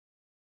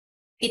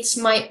 It's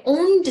my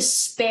own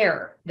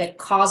despair that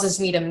causes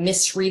me to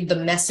misread the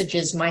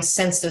messages my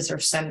senses are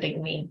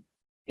sending me.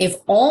 If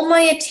all my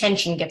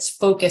attention gets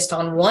focused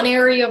on one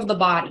area of the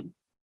body,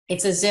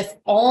 it's as if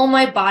all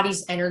my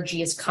body's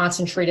energy is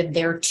concentrated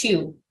there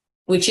too,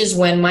 which is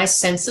when my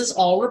senses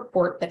all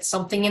report that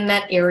something in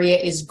that area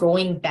is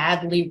going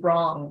badly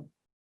wrong.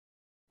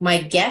 My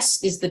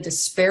guess is the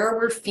despair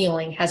we're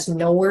feeling has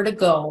nowhere to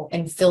go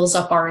and fills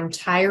up our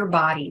entire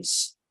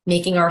bodies,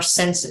 making our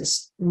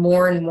senses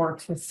more and more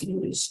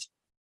confused.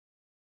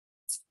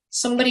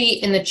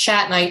 Somebody in the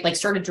chat, and I like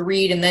started to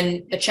read and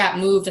then the chat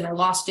moved and I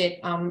lost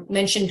it,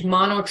 mentioned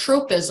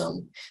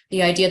monotropism,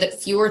 the idea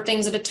that fewer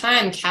things at a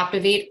time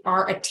captivate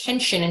our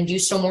attention and do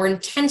so more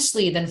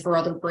intensely than for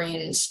other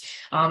brains.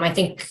 I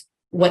think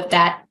what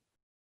that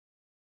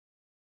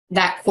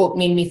quote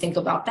made me think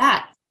about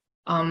that.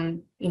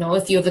 You know,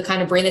 if you have the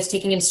kind of brain that's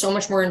taking in so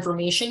much more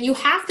information, you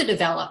have to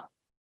develop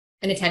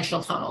an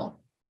attentional tunnel.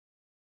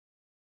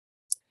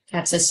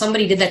 Kat says,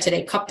 somebody did that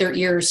today, cupped their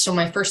ears. So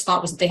my first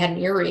thought was that they had an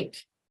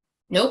earache.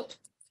 Nope.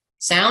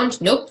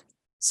 Sound? Nope.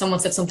 Someone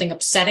said something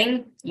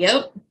upsetting.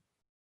 Yep.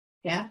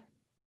 Yeah.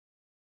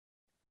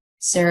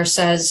 Sarah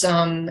says,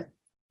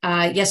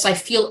 yes, I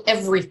feel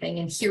everything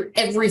and hear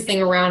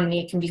everything around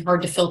me. It can be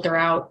hard to filter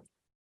out.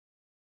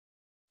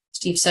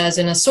 Steve says,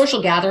 in a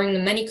social gathering, the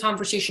many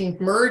conversations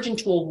merge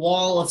into a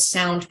wall of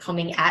sound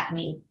coming at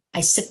me.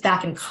 I sit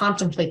back and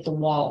contemplate the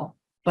wall,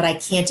 but I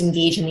can't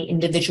engage in the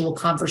individual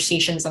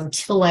conversations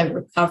until I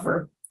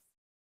recover.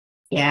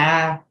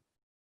 Yeah.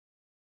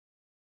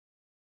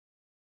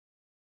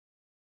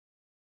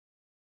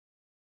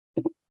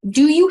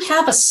 Do you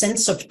have a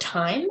sense of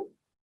time?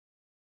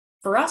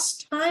 For us,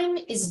 time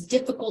is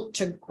difficult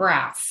to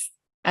graph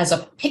as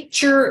a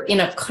picture in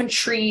a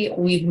country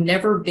we've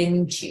never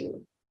been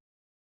to.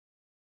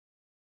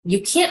 You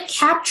can't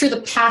capture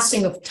the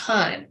passing of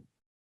time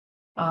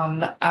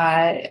on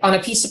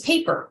a piece of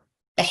paper.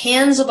 The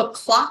hands of a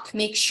clock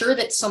make sure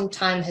that some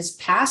time has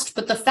passed,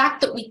 but the fact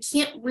that we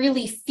can't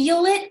really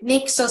feel it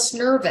makes us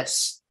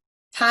nervous.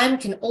 Time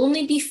can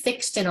only be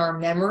fixed in our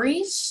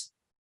memories,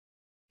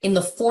 in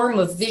the form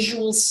of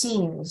visual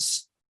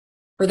scenes.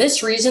 For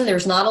this reason,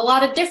 there's not a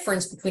lot of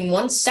difference between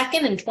 1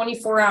 second and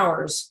 24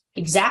 hours.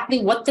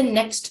 Exactly what the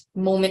next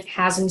moment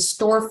has in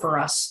store for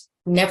us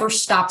never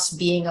stops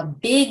being a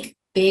big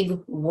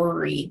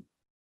worry.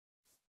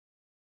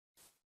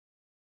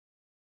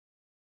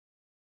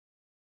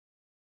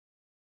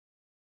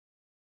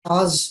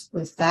 Pause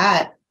with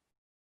that.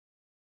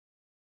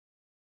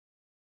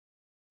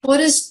 What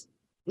is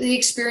the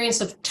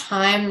experience of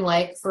time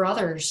like for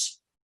others?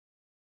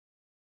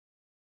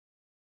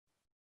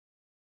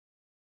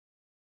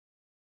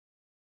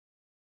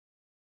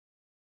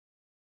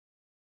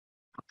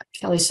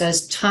 Kelly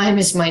says, time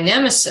is my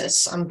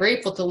nemesis. I'm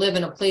grateful to live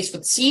in a place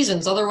with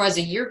seasons. Otherwise,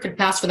 a year could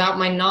pass without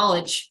my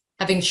knowledge.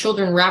 Having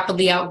children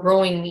rapidly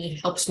outgrowing me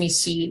helps me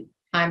see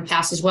time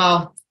pass as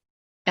well.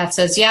 Kat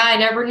says, yeah, I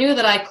never knew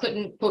that I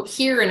couldn't, quote,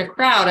 hear in a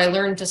crowd. I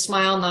learned to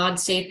smile, nod,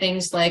 say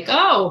things like,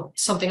 oh,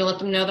 something to let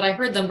them know that I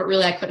heard them, but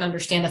really I couldn't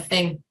understand a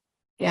thing.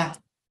 Yeah,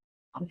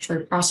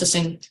 auditory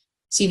processing.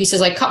 CV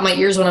says, I cut my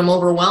ears when I'm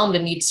overwhelmed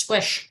and need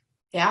squish.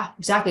 Yeah,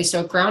 exactly.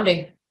 So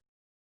grounding.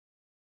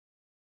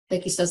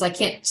 Like he says, I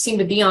can't seem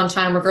to be on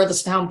time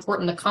regardless of how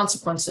important the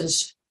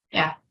consequences.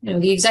 Yeah, you know,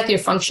 the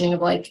executive functioning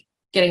of like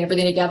getting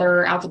everything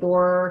together, out the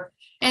door.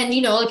 And,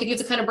 you know, like if you have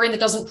the kind of brain that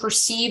doesn't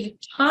perceive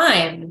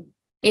time,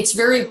 it's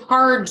very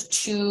hard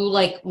to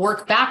like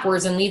work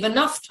backwards and leave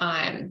enough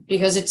time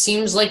because it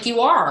seems like you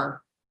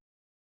are.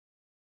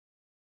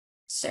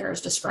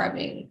 Sarah's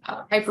describing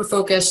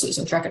hyperfocus,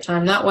 losing track of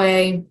time that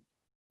way.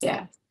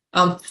 Yeah.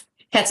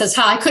 Kat says,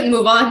 hi, I couldn't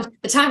move on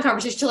the time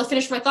conversation till I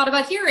finished my thought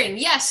about hearing.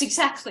 Yes,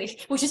 exactly.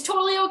 Which is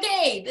totally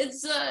okay.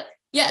 It's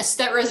yes,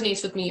 that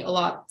resonates with me a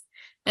lot.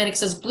 And it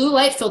says blue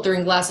light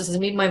filtering glasses has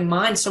made my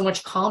mind so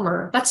much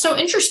calmer. That's so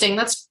interesting.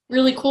 That's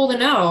really cool to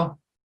know.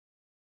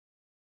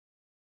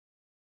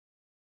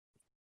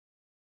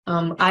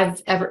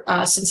 I've ever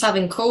since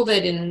having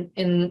COVID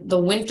in the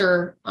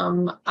winter,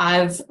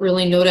 I've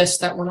really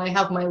noticed that when I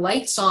have my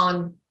lights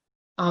on,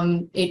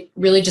 it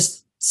really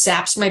just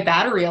saps my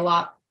battery a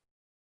lot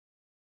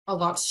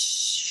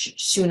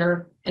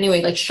sooner.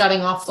 Anyway, like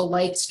shutting off the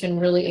lights can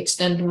really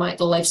extend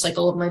the life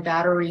cycle of my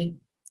battery.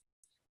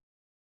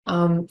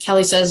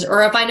 Kelly says,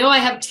 or if I know I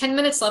have 10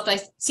 minutes left, I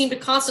seem to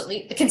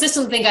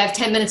consistently think I have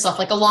 10 minutes left,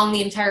 like along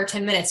the entire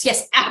 10 minutes.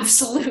 Yes,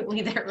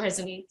 absolutely, that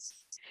resonates.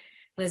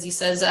 Lizzie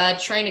says,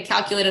 trying to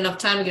calculate enough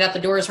time to get out the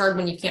door is hard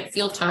when you can't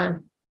feel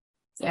time.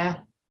 Yeah.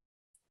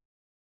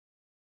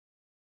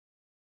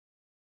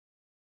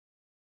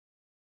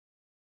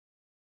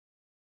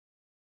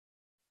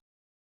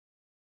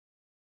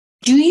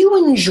 Do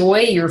you enjoy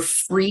your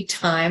free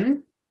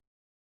time?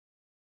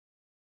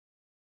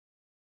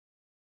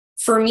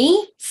 For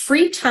me,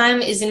 free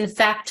time is in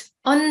fact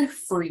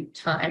unfree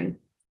time.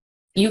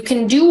 You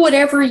can do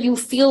whatever you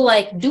feel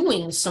like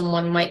doing,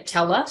 someone might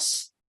tell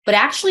us. But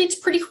actually, it's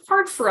pretty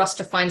hard for us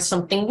to find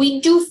something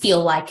we do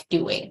feel like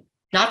doing.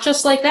 Not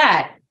just like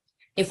that.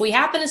 If we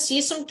happen to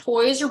see some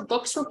toys or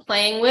books we're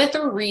playing with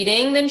or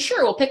reading, then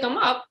sure, we'll pick them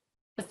up.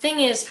 The thing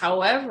is,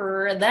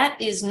 however,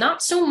 that is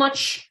not so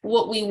much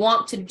what we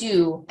want to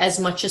do as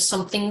much as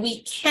something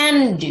we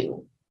can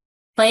do.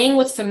 Playing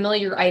with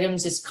familiar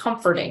items is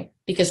comforting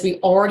because we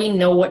already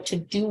know what to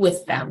do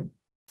with them.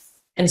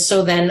 And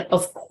so then,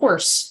 of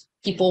course,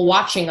 people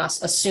watching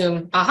us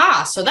assume,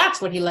 aha, so that's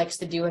what he likes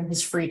to do in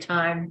his free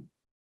time.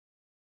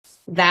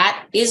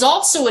 That is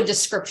also a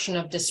description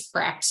of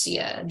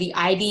dyspraxia. The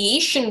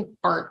ideation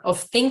part of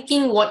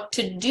thinking what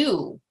to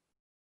do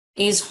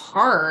is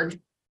hard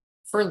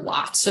for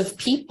lots of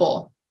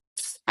people.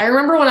 I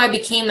remember when I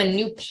became a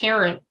new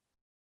parent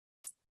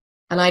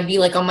and I'd be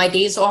like on my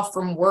days off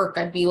from work,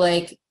 I'd be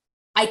like,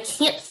 I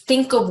can't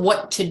think of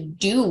what to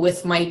do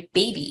with my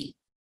baby.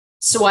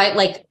 So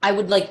I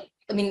would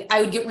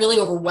get really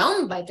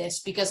overwhelmed by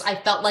this because I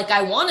felt like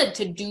I wanted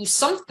to do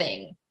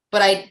something,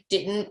 but I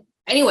didn't.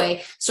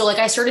 Anyway, so like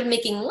I started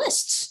making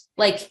lists.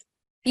 Like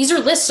these are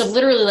lists of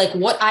literally like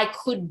what I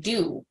could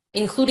do,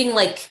 including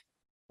like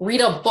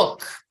read a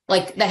book,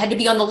 like that had to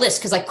be on the list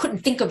because I couldn't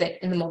think of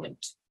it in the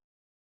moment.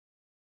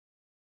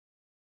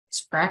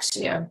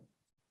 Dyspraxia.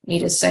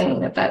 Nita's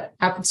saying that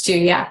happens to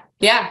you. Yeah.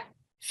 Yeah.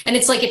 And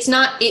it's like, it's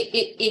not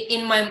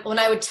when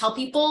I would tell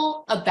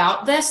people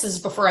about this is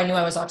before I knew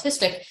I was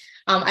autistic.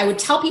 I would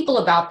tell people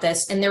about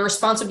this and their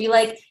response would be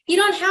like, you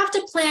don't have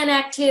to plan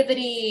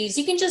activities.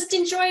 You can just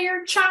enjoy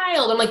your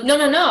child. I'm like,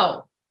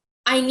 no.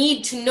 I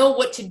need to know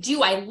what to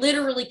do. I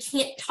literally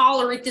can't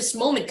tolerate this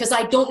moment because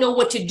I don't know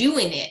what to do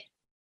in it.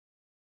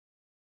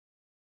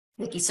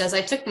 Nikki says,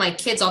 I took my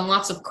kids on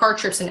lots of car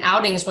trips and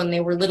outings when they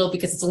were little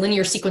because it's a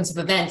linear sequence of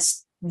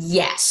events.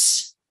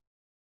 Yes.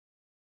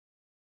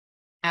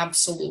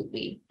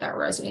 Absolutely. That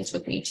resonates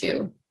with me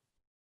too.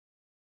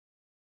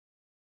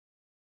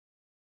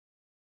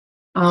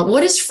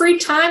 What is free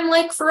time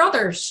like for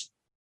others?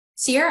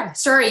 Sierra,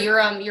 sorry,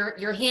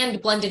 your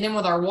hand blended in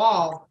with our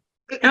wall.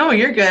 Oh,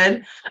 you're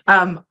good.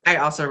 I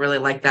also really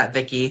like that,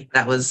 Vicky.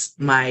 That was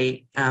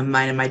my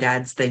mine and my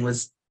dad's thing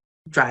was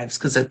drives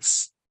because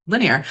it's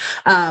linear.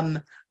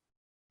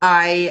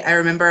 I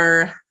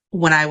remember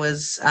when I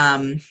was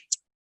when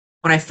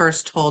I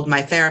first told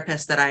my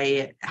therapist that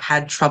I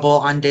had trouble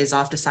on days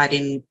off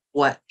deciding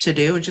what to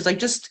do, and she's like,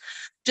 just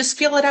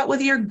feel it out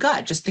with your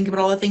gut. Just think about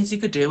all the things you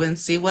could do and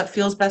see what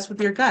feels best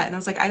with your gut. And I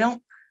was like,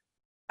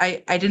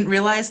 I didn't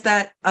realize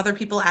that other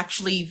people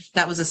actually,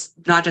 that was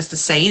not just a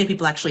saying, and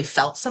people actually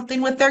felt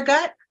something with their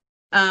gut.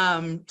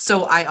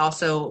 So I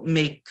also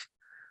make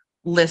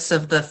lists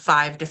of the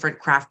 5 different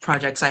craft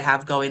projects I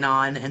have going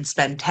on and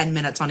spend 10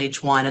 minutes on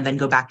each one and then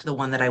go back to the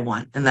one that I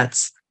want. And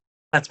that's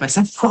my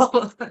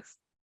central.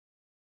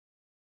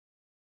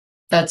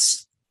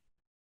 That's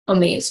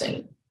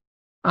amazing.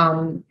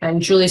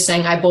 And Julie's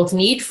saying, I both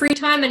need free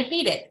time and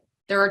hate it.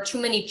 There are too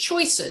many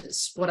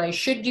choices, what I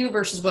should do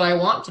versus what I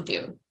want to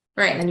do.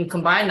 Right. And then you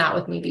combine that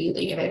with maybe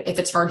if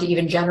it's hard to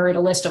even generate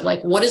a list of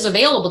like what is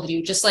available to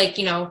do, just like,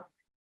 you know,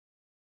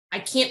 I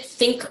can't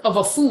think of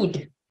a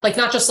food, like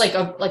not just like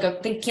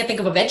can't think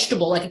of a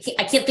vegetable. Like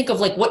I can't think of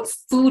like what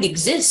food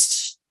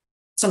exists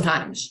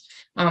sometimes.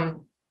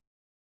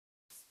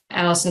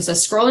 Allison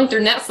says, scrolling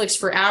through Netflix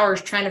for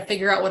hours trying to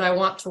figure out what I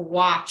want to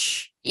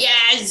watch.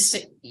 Yes,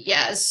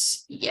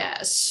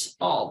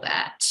 all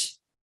that.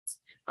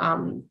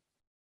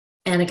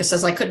 Annika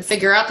says, I couldn't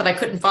figure out that I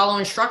couldn't follow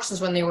instructions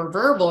when they were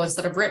verbal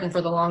instead of written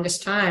for the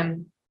longest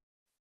time.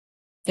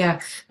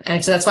 Yeah,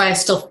 and so that's why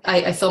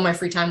I fill my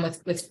free time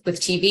with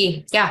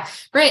TV. Yeah,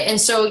 right.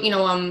 And so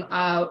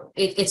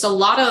it's a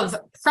lot of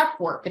prep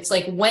work. It's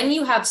like when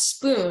you have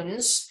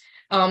spoons,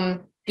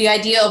 the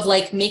idea of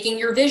like making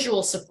your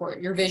visual support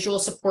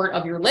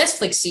of your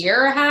list, like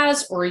Sierra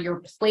has, or your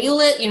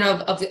playlist,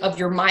 of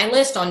your My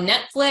List on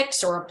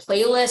Netflix, or a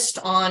playlist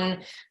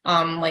on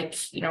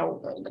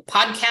the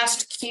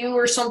podcast queue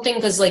or something.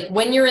 Because like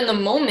when you're in the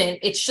moment,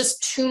 it's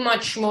just too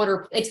much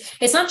motor.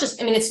 It's not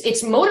just,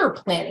 it's motor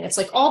planning. It's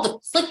like all the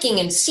clicking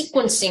and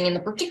sequencing in the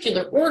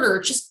particular order.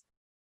 Just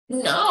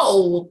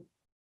no.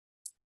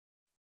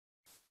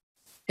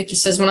 Vicky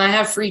says, when I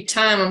have free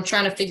time, I'm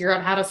trying to figure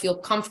out how to feel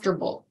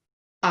comfortable.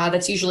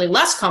 That's usually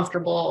less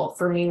comfortable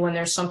for me when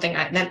there's something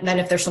than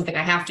if there's something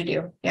I have to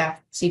do. Yeah.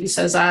 Stevie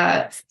says,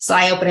 it's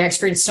eye-opening. I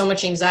experience so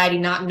much anxiety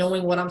not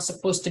knowing what I'm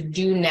supposed to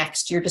do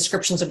next. Your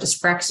descriptions of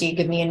dyspraxia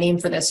give me a name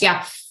for this.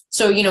 Yeah.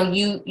 So,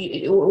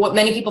 what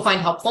many people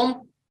find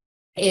helpful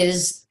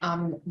is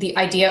the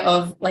idea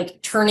of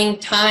like turning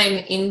time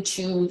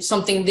into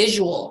something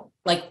visual,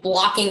 like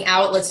blocking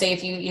out, let's say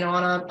if you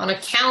on a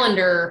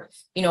calendar,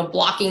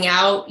 blocking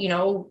out,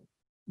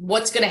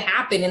 what's going to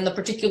happen in the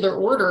particular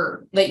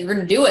order that you're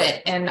going to do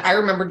it. And I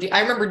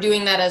remember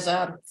doing that as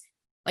a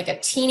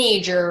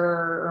teenager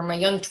or my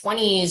young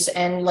 20s,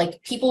 and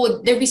like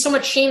there'd be so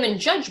much shame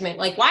and judgment.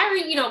 Like,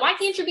 why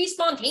can't you be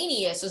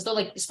spontaneous? As though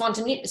like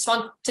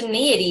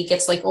spontaneity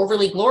gets like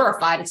overly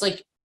glorified. It's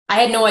like, I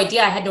had no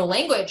idea. I had no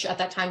language at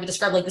that time to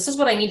describe like, this is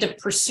what I need to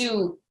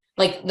pursue,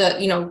 like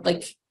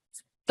the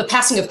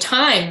passing of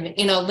time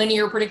in a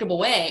linear, predictable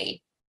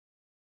way.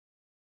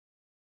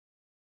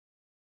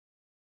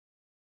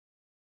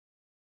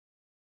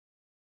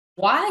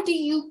 Why do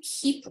you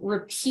keep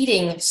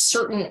repeating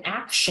certain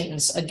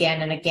actions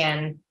again and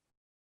again?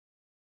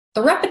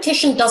 The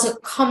repetition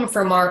doesn't come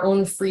from our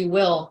own free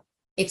will.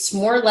 It's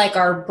more like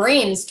our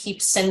brains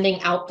keep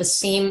sending out the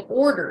same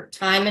order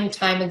time and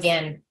time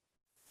again.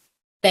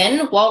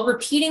 Then, while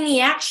repeating the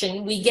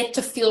action, we get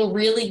to feel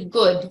really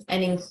good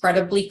and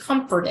incredibly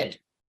comforted.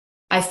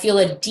 I feel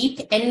a deep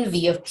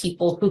envy of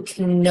people who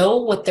can know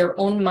what their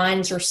own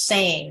minds are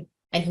saying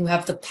and who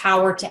have the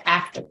power to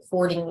act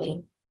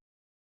accordingly.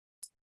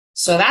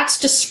 So that's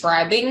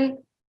describing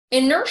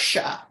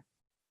inertia.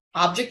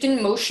 Object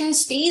in motion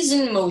stays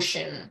in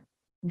motion.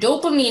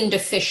 Dopamine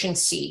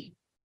deficiency.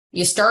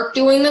 You start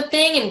doing the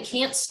thing and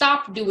can't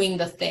stop doing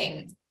the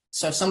thing.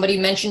 So somebody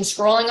mentioned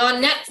scrolling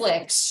on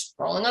Netflix,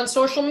 scrolling on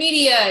social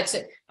media.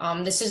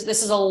 This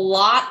is a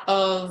lot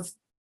of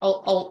a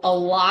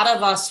lot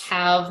of us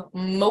have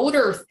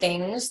motor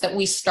things that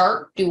we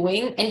start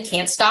doing and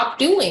can't stop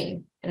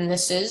doing, and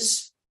this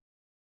is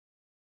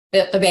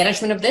the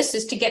management of this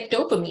is to get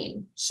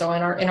dopamine. So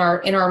in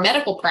our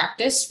medical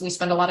practice, we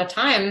spend a lot of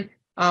time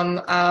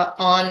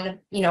on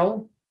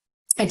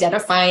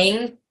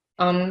identifying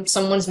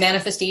someone's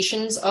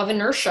manifestations of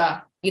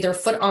inertia, either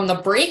foot on the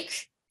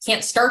brake,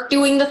 can't start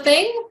doing the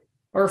thing,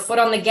 or foot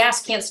on the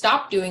gas, can't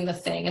stop doing the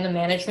thing. And the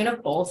management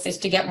of both is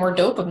to get more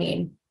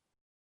dopamine.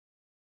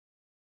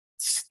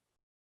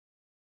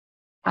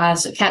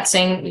 So Kat's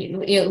saying,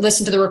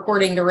 listen to the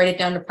recording to write it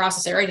down, to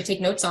process it, right? To take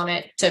notes on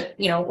it, to,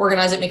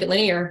 organize it, make it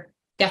linear.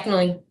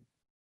 Definitely.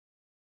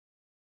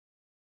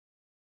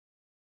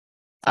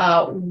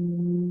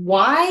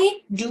 Why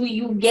do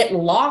you get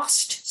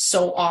lost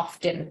so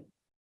often?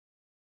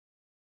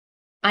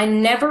 I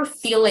never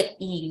feel at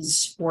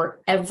ease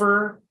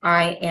wherever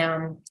I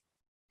am.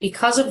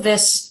 Because of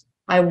this,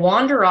 I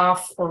wander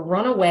off or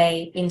run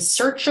away in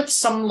search of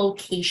some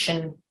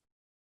location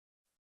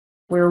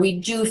where we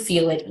do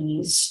feel at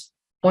ease.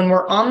 When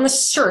we're on the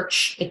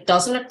search, it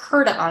doesn't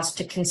occur to us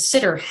to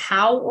consider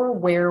how or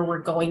where we're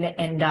going to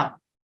end up.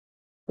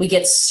 We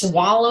get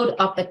swallowed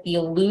up at the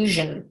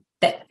illusion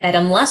that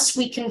unless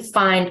we can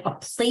find a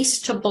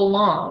place to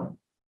belong,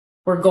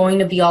 we're going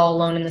to be all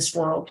alone in this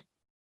world.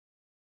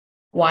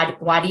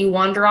 Why do you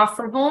wander off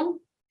from home?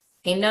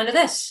 Came down to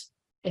this.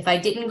 If I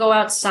didn't go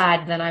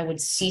outside, then I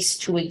would cease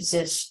to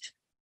exist.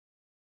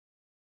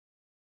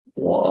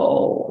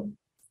 Whoa.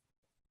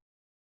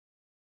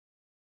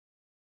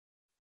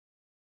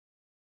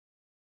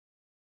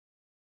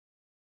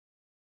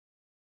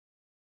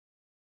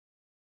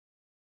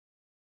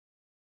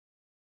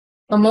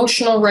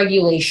 Emotional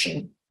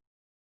regulation.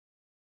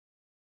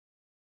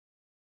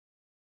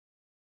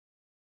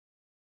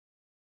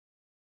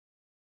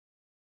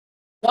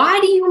 Why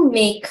do you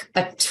make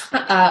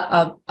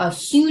a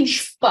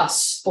huge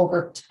fuss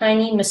over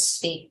tiny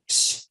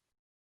mistakes?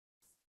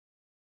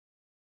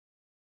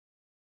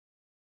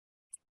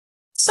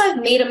 Once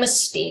I've made a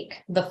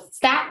mistake, the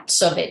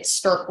facts of it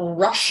start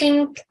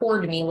rushing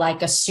toward me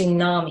like a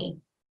tsunami.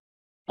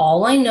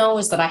 All I know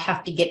is that I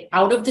have to get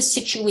out of the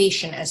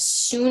situation as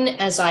soon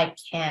as I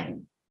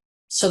can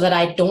so that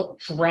I don't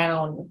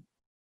drown.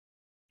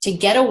 To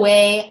get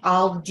away,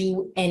 I'll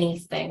do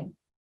anything.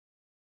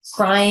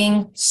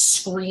 Crying,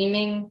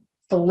 screaming,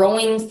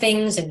 throwing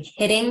things and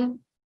hitting.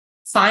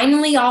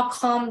 Finally, I'll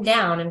calm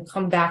down and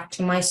come back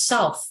to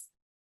myself.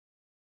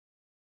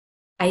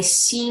 I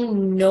see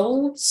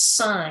no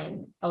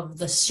sign of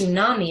the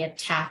tsunami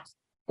attack,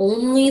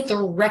 only the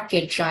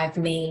wreckage I've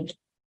made.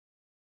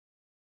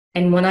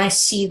 And when I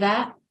see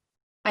that,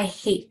 I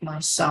hate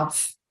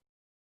myself.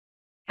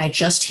 I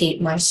just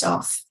hate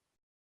myself.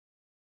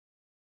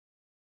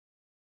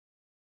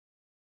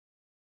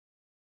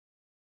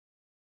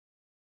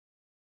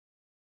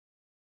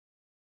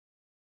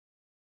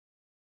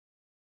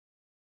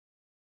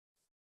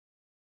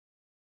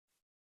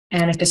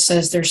 Annika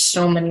says there's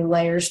so many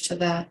layers to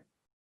that.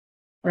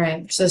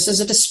 Right. So this is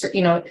the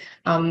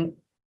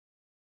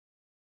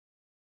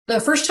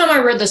first time I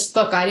read this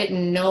book, I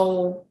didn't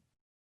know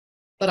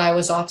that I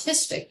was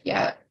autistic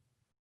yet.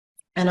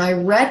 And I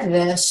read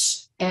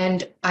this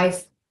and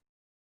that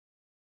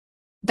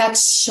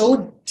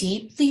so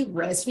deeply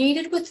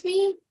resonated with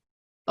me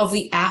of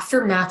the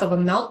aftermath of a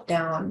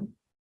meltdown.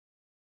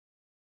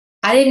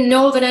 I didn't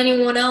know that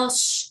anyone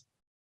else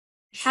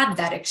had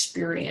that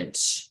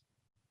experience.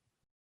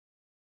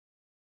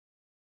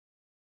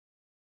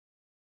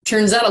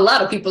 Turns out a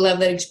lot of people have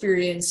that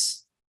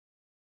experience.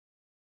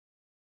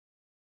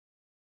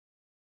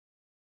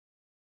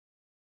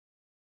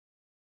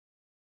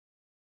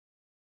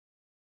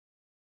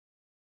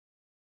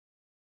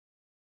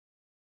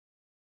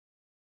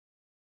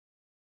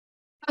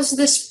 How's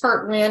this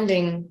part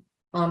landing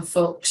on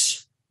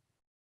folks?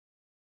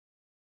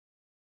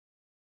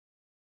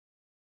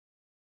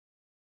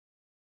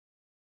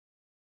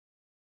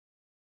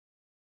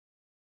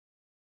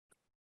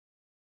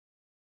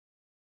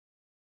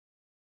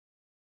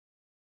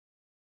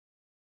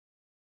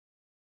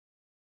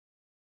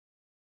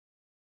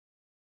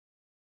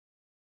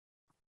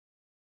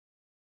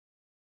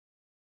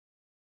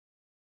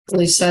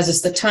 Lee says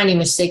it's the tiny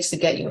mistakes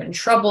that get you in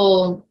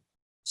trouble.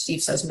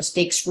 Steve says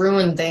mistakes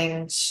ruin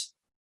things.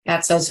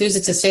 Kat says, who's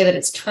it to say that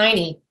it's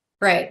tiny?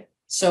 Right.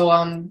 So,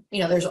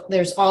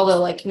 there's all the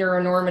like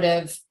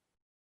neuronormative,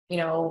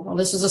 well,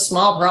 this is a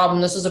small problem.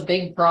 This is a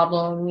big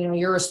problem.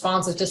 Your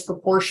response is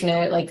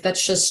disproportionate. Like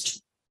that's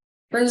just,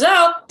 turns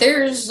out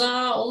there's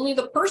only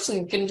the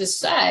person can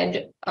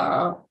decide,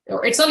 or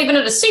it's not even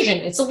a decision.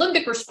 It's a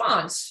limbic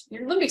response.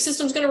 Your limbic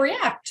system's going to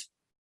react.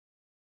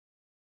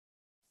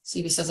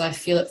 Stevie says, I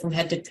feel it from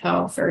head to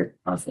toe. Very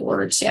powerful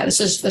words. Yeah,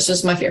 this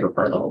is my favorite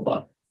part of the whole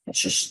book.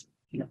 It's just,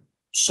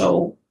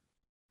 so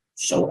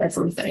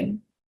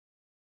everything.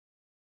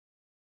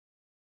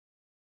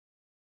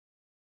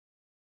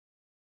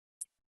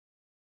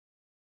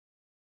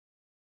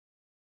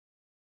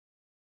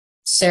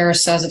 Sarah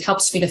says, it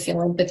helps me to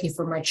feel empathy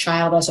for my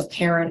child as a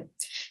parent.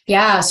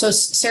 Yeah, so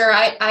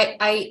Sarah,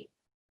 I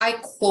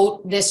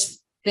quote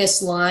this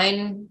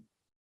line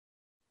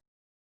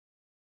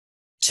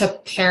to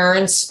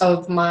parents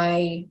of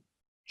my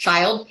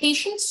child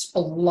patients a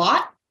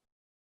lot,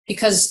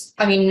 because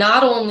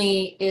not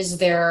only is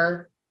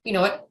there,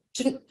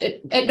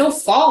 at no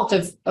fault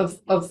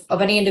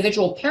of any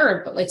individual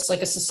parent, but it's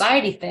like a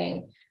society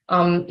thing,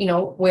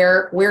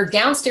 where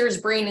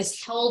downstairs brain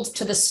is held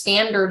to the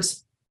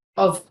standards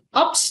of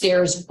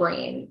upstairs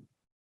brain,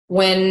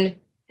 when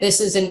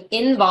this is an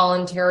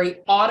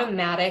involuntary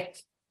automatic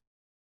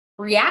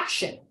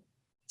reaction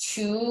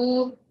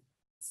to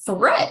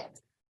threat.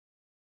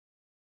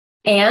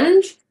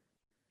 And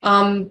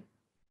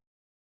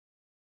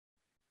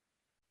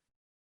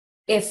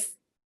if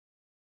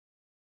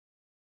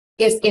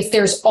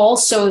there's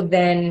also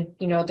then,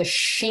 the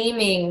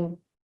shaming,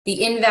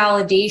 the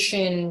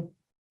invalidation,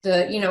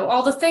 the,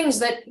 all the things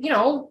that,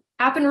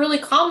 happen really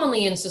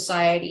commonly in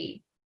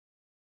society,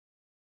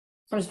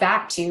 comes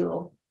back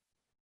to,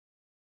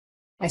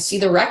 I see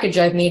the wreckage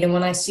I've made, and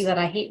when I see that,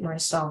 I hate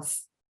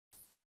myself.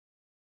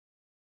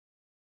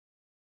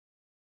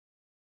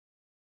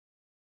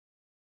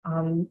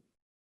 And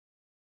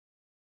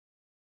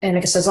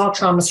like it says, all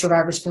trauma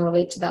survivors can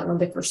relate to that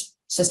limbic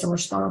system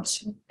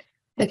response.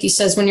 Like he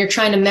says, when you're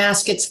trying to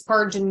mask, it's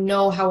hard to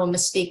know how a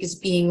mistake is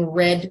being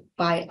read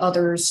by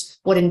others,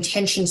 what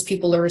intentions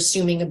people are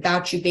assuming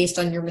about you based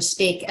on your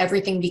mistake.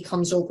 Everything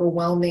becomes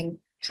overwhelming,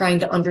 trying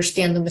to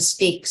understand the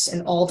mistakes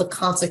and all the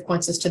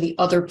consequences to the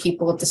other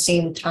people at the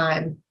same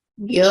time.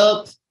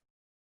 Yup.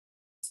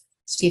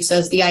 Steve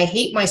says, the I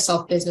hate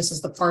myself business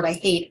is the part I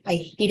hate. I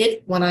hate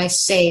it when I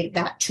say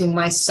that to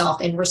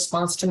myself in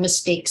response to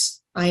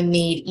mistakes I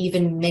made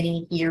even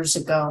many years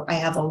ago. I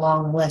have a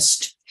long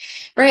list.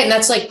 Right. And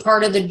that's like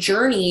part of the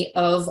journey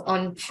of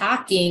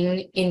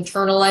unpacking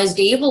internalized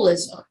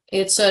ableism.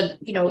 It's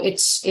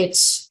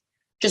it's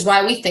just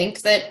why we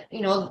think that,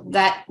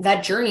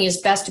 that journey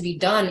is best to be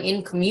done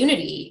in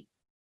community,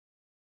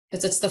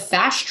 because it's the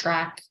fast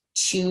track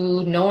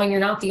to knowing you're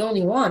not the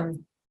only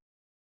one.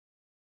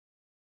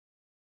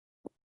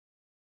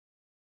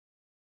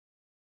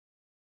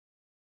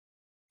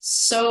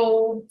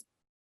 So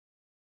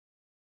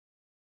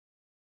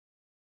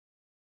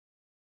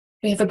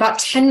we have about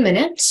 10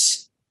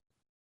 minutes.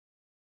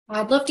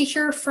 I'd love to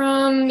hear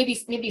from,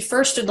 maybe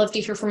first, I'd love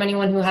to hear from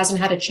anyone who hasn't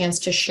had a chance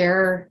to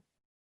share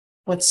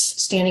what's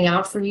standing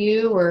out for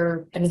you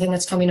or anything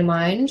that's coming to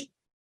mind.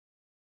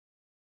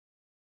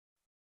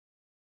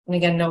 And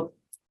again,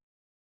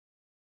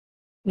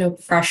 no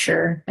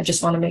pressure. I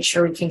just want to make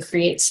sure we can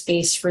create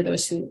space for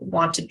those who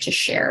wanted to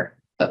share,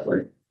 but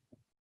we're,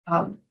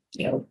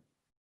 you know,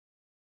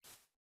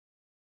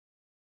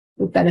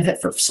 we benefit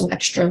from some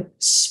extra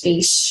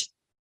space.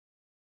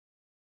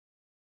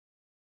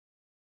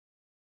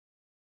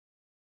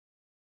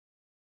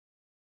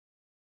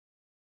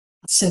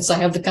 Since I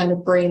have the kind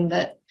of brain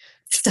that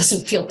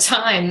doesn't feel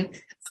time.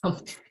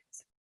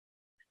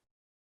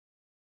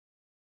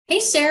 Hey,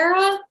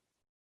 Sarah.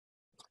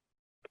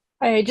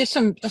 I just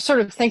am sort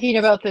of thinking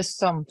about this,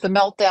 the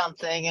meltdown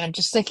thing, and I'm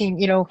just thinking,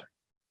 you know,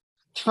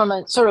 from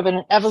a sort of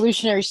an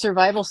evolutionary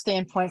survival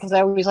standpoint, because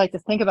I always like to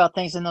think about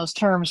things in those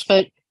terms,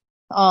 but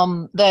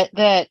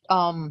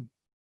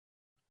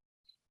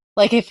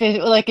like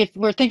if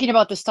we're thinking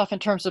about this stuff in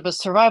terms of a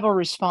survival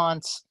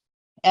response,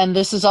 and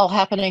this is all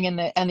happening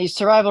and these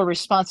survival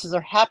responses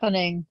are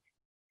happening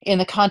in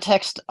the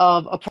context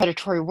of a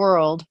predatory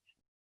world.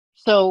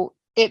 So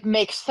it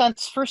makes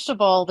sense, first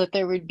of all, that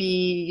there would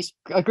be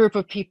a group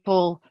of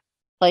people,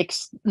 like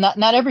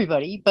not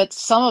everybody, but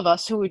some of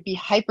us who would be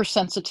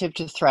hypersensitive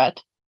to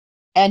threat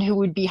and who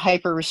would be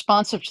hyper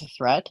responsive to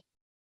threat.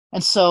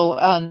 And so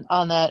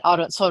on that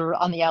sort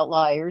of on the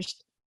outliers,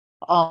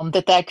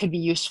 that could be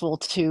useful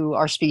to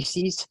our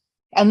species.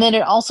 And then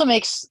it also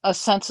makes a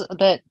sense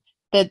that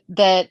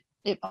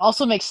it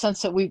also makes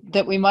sense that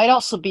we might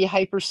also be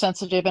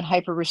hypersensitive and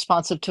hyper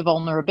responsive to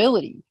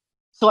vulnerability.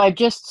 So I've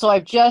just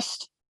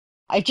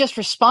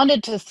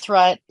responded to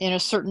threat in a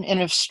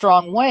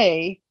strong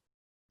way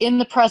in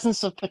the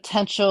presence of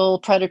potential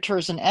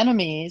predators and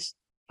enemies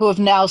who have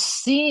now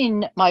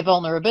seen my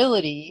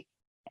vulnerability,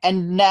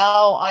 and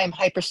now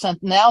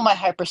now my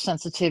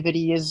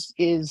hypersensitivity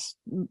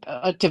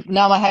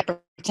now my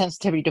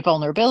hypersensitivity to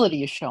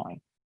vulnerability is showing.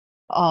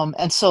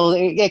 And so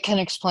it can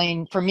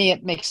explain, for me,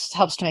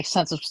 helps to make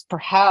sense of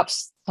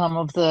perhaps some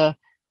of the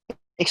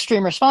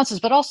extreme responses,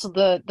 but also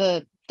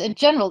the in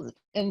general,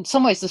 in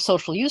some ways, the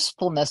social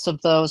usefulness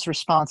of those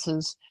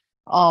responses,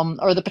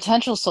 or the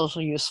potential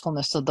social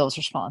usefulness of those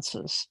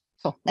responses.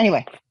 So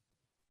anyway.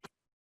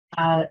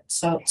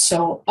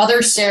 So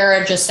other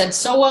Sarah just said,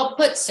 so well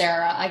put,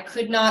 Sarah. I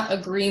could not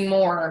agree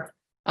more.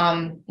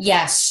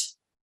 Yes.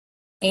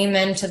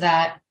 Amen to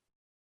that.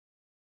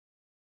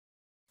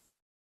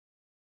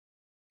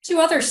 What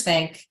do others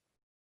think?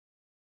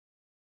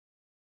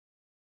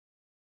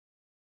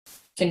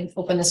 Can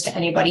open this to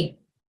anybody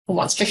who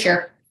wants to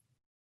share.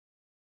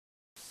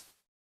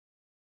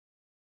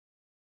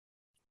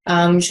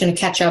 I'm just going to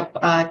catch up.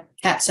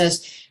 Kat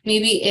says,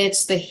 maybe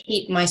it's the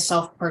hate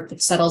myself part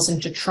that settles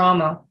into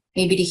trauma.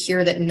 Maybe to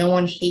hear that no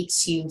one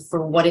hates you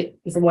for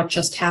what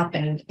just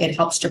happened, it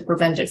helps to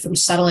prevent it from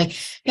settling.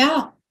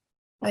 Yeah,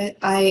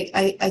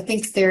 I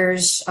think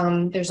there's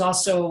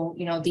also,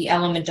 you know, the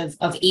element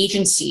of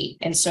agency.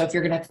 And so if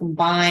you're going to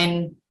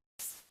combine,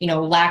 you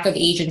know, lack of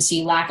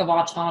agency, lack of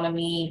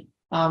autonomy,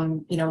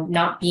 you know,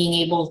 not being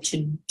able to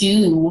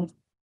do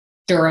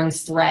during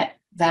threat,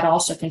 that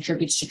also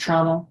contributes to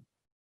trauma.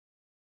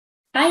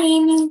 Hi,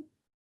 Amy.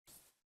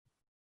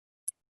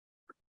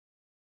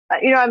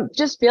 You know, I'm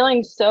just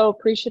feeling so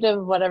appreciative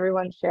of what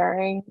everyone's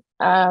sharing.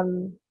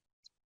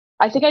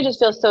 I think I just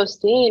feel so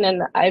seen,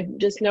 and I've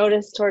just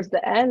noticed towards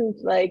the end,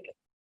 like,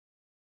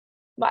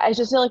 I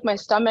just feel like my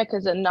stomach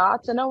is in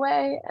knots in a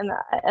way, and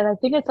I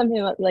think it's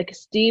something that, like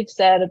Steve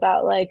said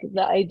about like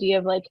the idea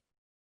of like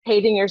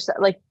hating yourself.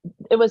 Like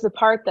it was the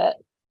part that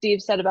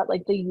Steve said about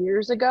like the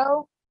years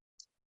ago,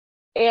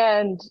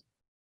 and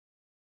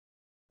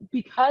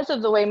because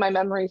of the way my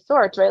memory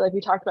sorts, right? Like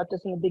we talked about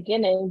this in the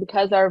beginning,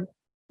 because our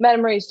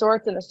memory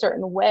sorts in a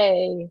certain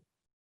way,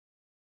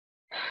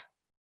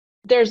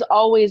 there's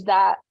always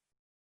that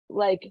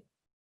like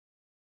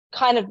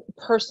kind of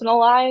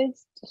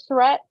personalized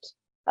threat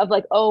of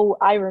like, oh,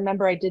 I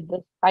remember I did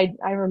this. I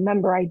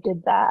remember I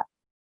did that,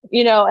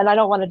 you know, and I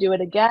don't want to do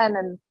it again.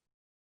 And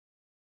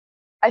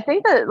I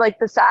think that like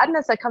the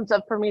sadness that comes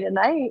up for me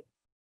tonight,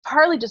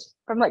 partly just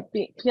from like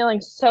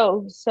feeling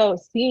so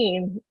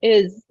seen,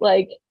 is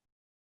like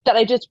that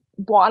I just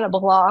want to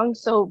belong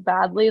so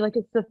badly. Like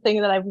it's the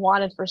thing that I've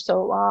wanted for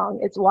so long.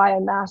 It's why I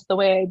masked the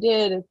way I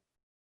did. It's,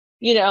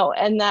 you know,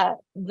 and that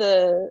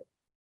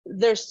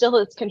there's still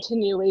this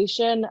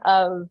continuation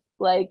of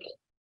like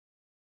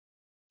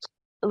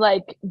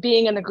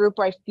being in a group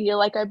where I feel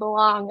like I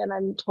belong and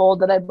I'm told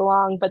that I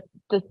belong, but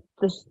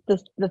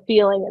the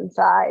feeling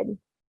inside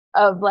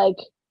of like,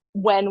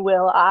 when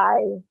will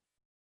I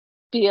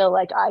feel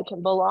like I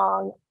can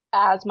belong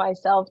as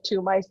myself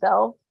to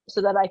myself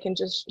so that I can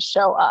just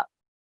show up.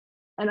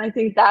 And I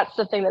think that's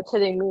the thing that's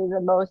hitting me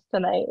the most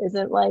tonight.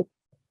 Isn't like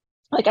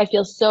I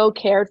feel so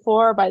cared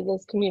for by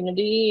this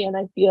community, and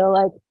I feel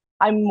like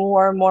I'm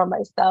more and more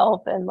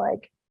myself. And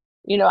like,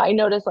 you know, I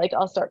notice like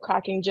I'll start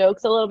cracking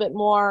jokes a little bit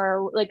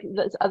more, like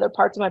there's other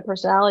parts of my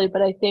personality,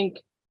 but I think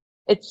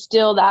it's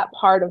still that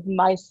part of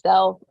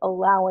myself,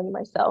 allowing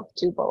myself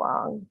to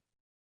belong.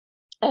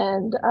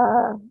 And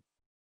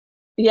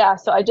yeah,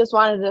 so I just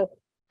wanted to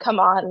come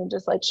on and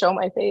just like show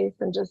my face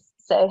and just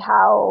say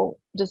how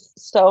just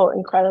so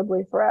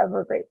incredibly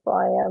forever grateful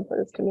I am for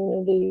this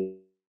community.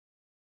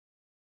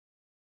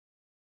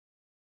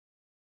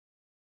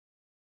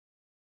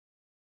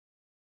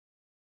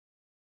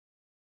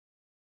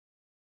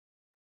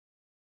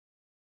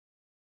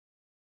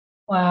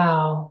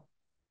 Wow.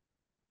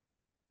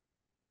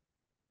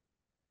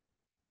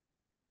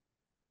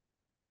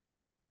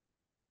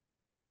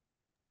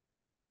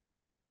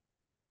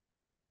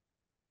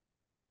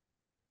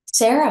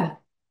 Sarah.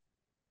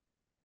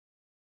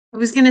 I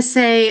was going to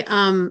say,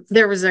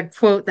 there was a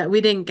quote that we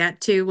didn't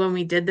get to when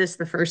we did this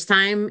the first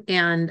time.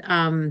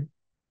 And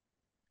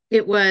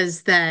it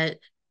was that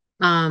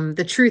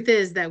the truth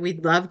is that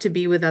we'd love to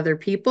be with other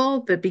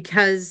people, but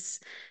because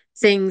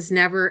things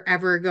never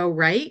ever go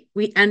right,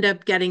 we end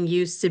up getting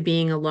used to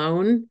being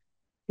alone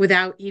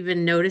without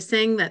even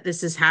noticing that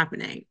this is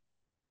happening.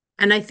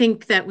 And I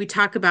think that we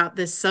talk about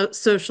this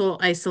social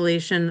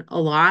isolation a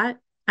lot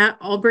at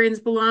All Brains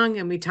Belong.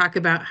 And we talk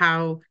about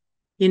how,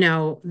 the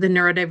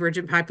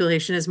neurodivergent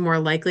population is more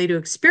likely to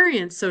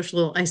experience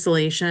social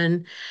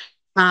isolation.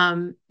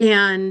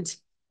 And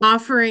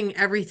offering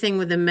everything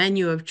with a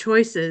menu of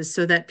choices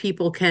so that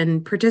people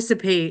can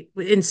participate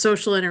in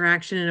social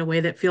interaction in a way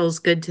that feels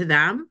good to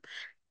them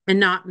and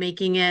not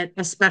making it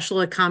a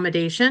special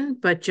accommodation,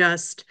 but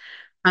just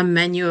a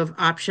menu of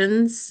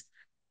options,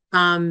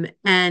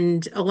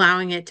 and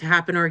allowing it to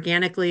happen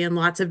organically in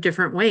lots of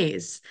different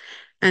ways.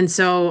 And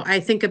so I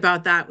think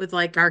about that with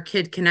like our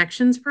Kid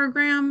Connections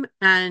program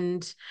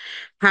and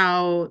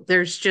how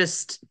there's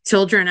just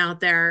children out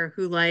there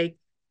who like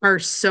are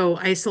so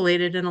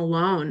isolated and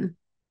alone,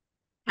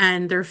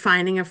 and they're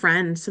finding a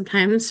friend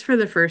sometimes for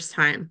the first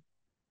time,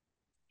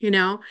 you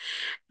know?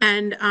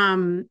 And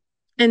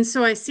and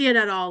so I see it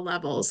at all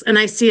levels, and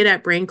I see it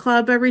at Brain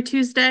Club every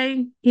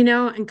Tuesday,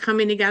 and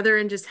coming together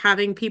and just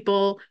having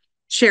people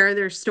share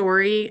their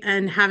story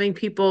and having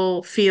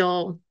people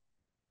feel,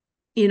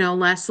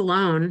 less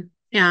alone.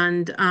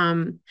 And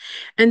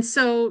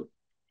so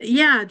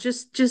yeah,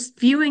 just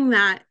viewing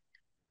that,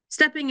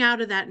 stepping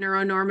out of that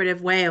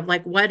neuronormative way of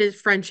like, what does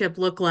friendship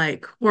look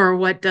like? Or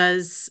what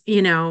does,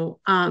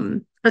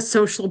 a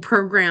social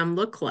program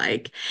look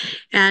like?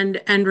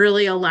 And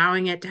really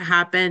allowing it to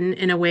happen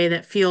in a way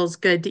that feels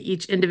good to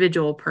each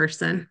individual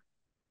person.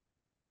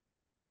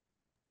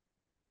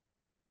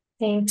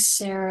 Thanks,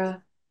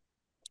 Sarah.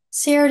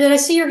 Sarah, did I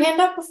see your hand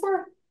up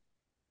before?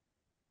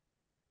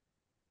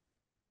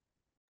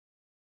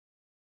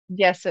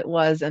 Yes, it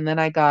was. And then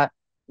I got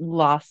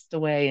lost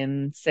away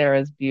in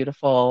Sarah's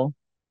beautiful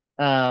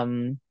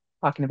um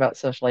talking about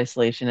social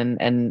isolation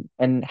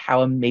and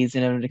how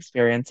amazing of an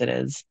experience it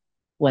is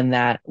when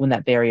that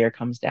barrier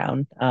comes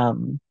down.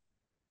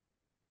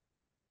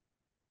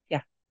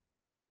 Yeah.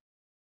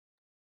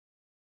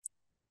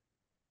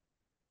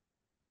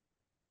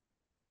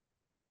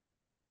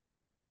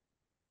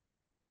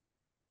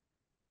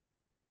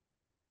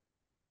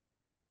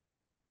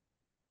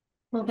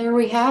 Well, there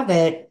we have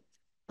it.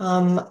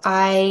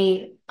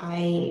 I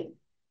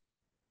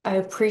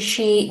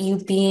appreciate you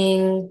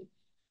being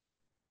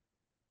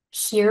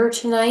here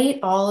tonight,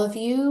 all of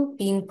you,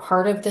 being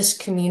part of this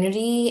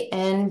community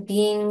and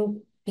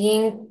being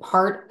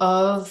part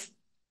of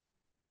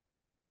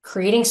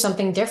creating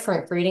something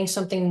different, creating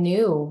something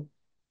new.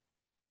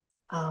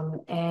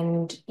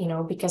 And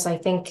because I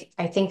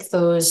think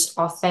those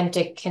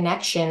authentic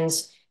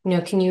connections,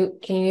 can you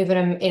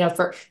even,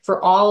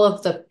 for all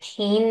of the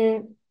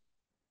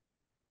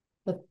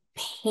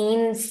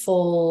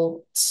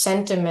painful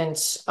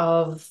sentiments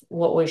of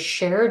what was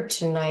shared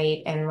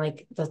tonight and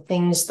like the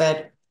things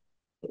that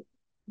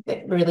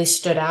really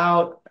stood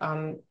out,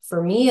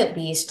 for me at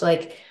least,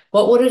 like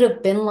what would it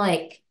have been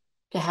like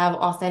to have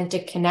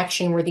authentic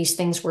connection where these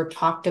things were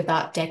talked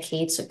about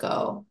decades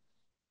ago,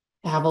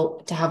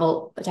 to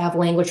have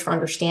language for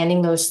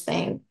understanding those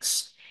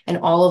things and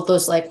all of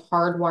those like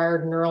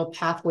hardwired neural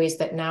pathways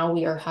that now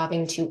we are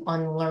having to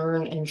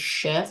unlearn and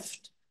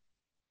shift.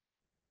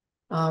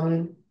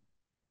 Um,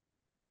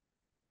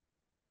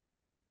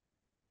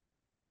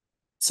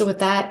 so with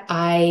that,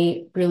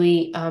 I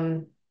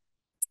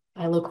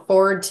look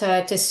forward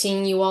to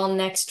seeing you all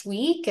next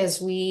week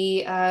as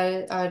we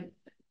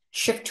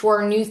shift to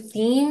our new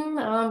theme.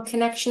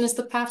 Connection is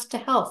the path to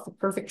health, the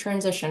perfect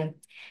transition.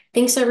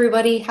 Thanks,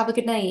 everybody. Have a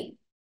good night.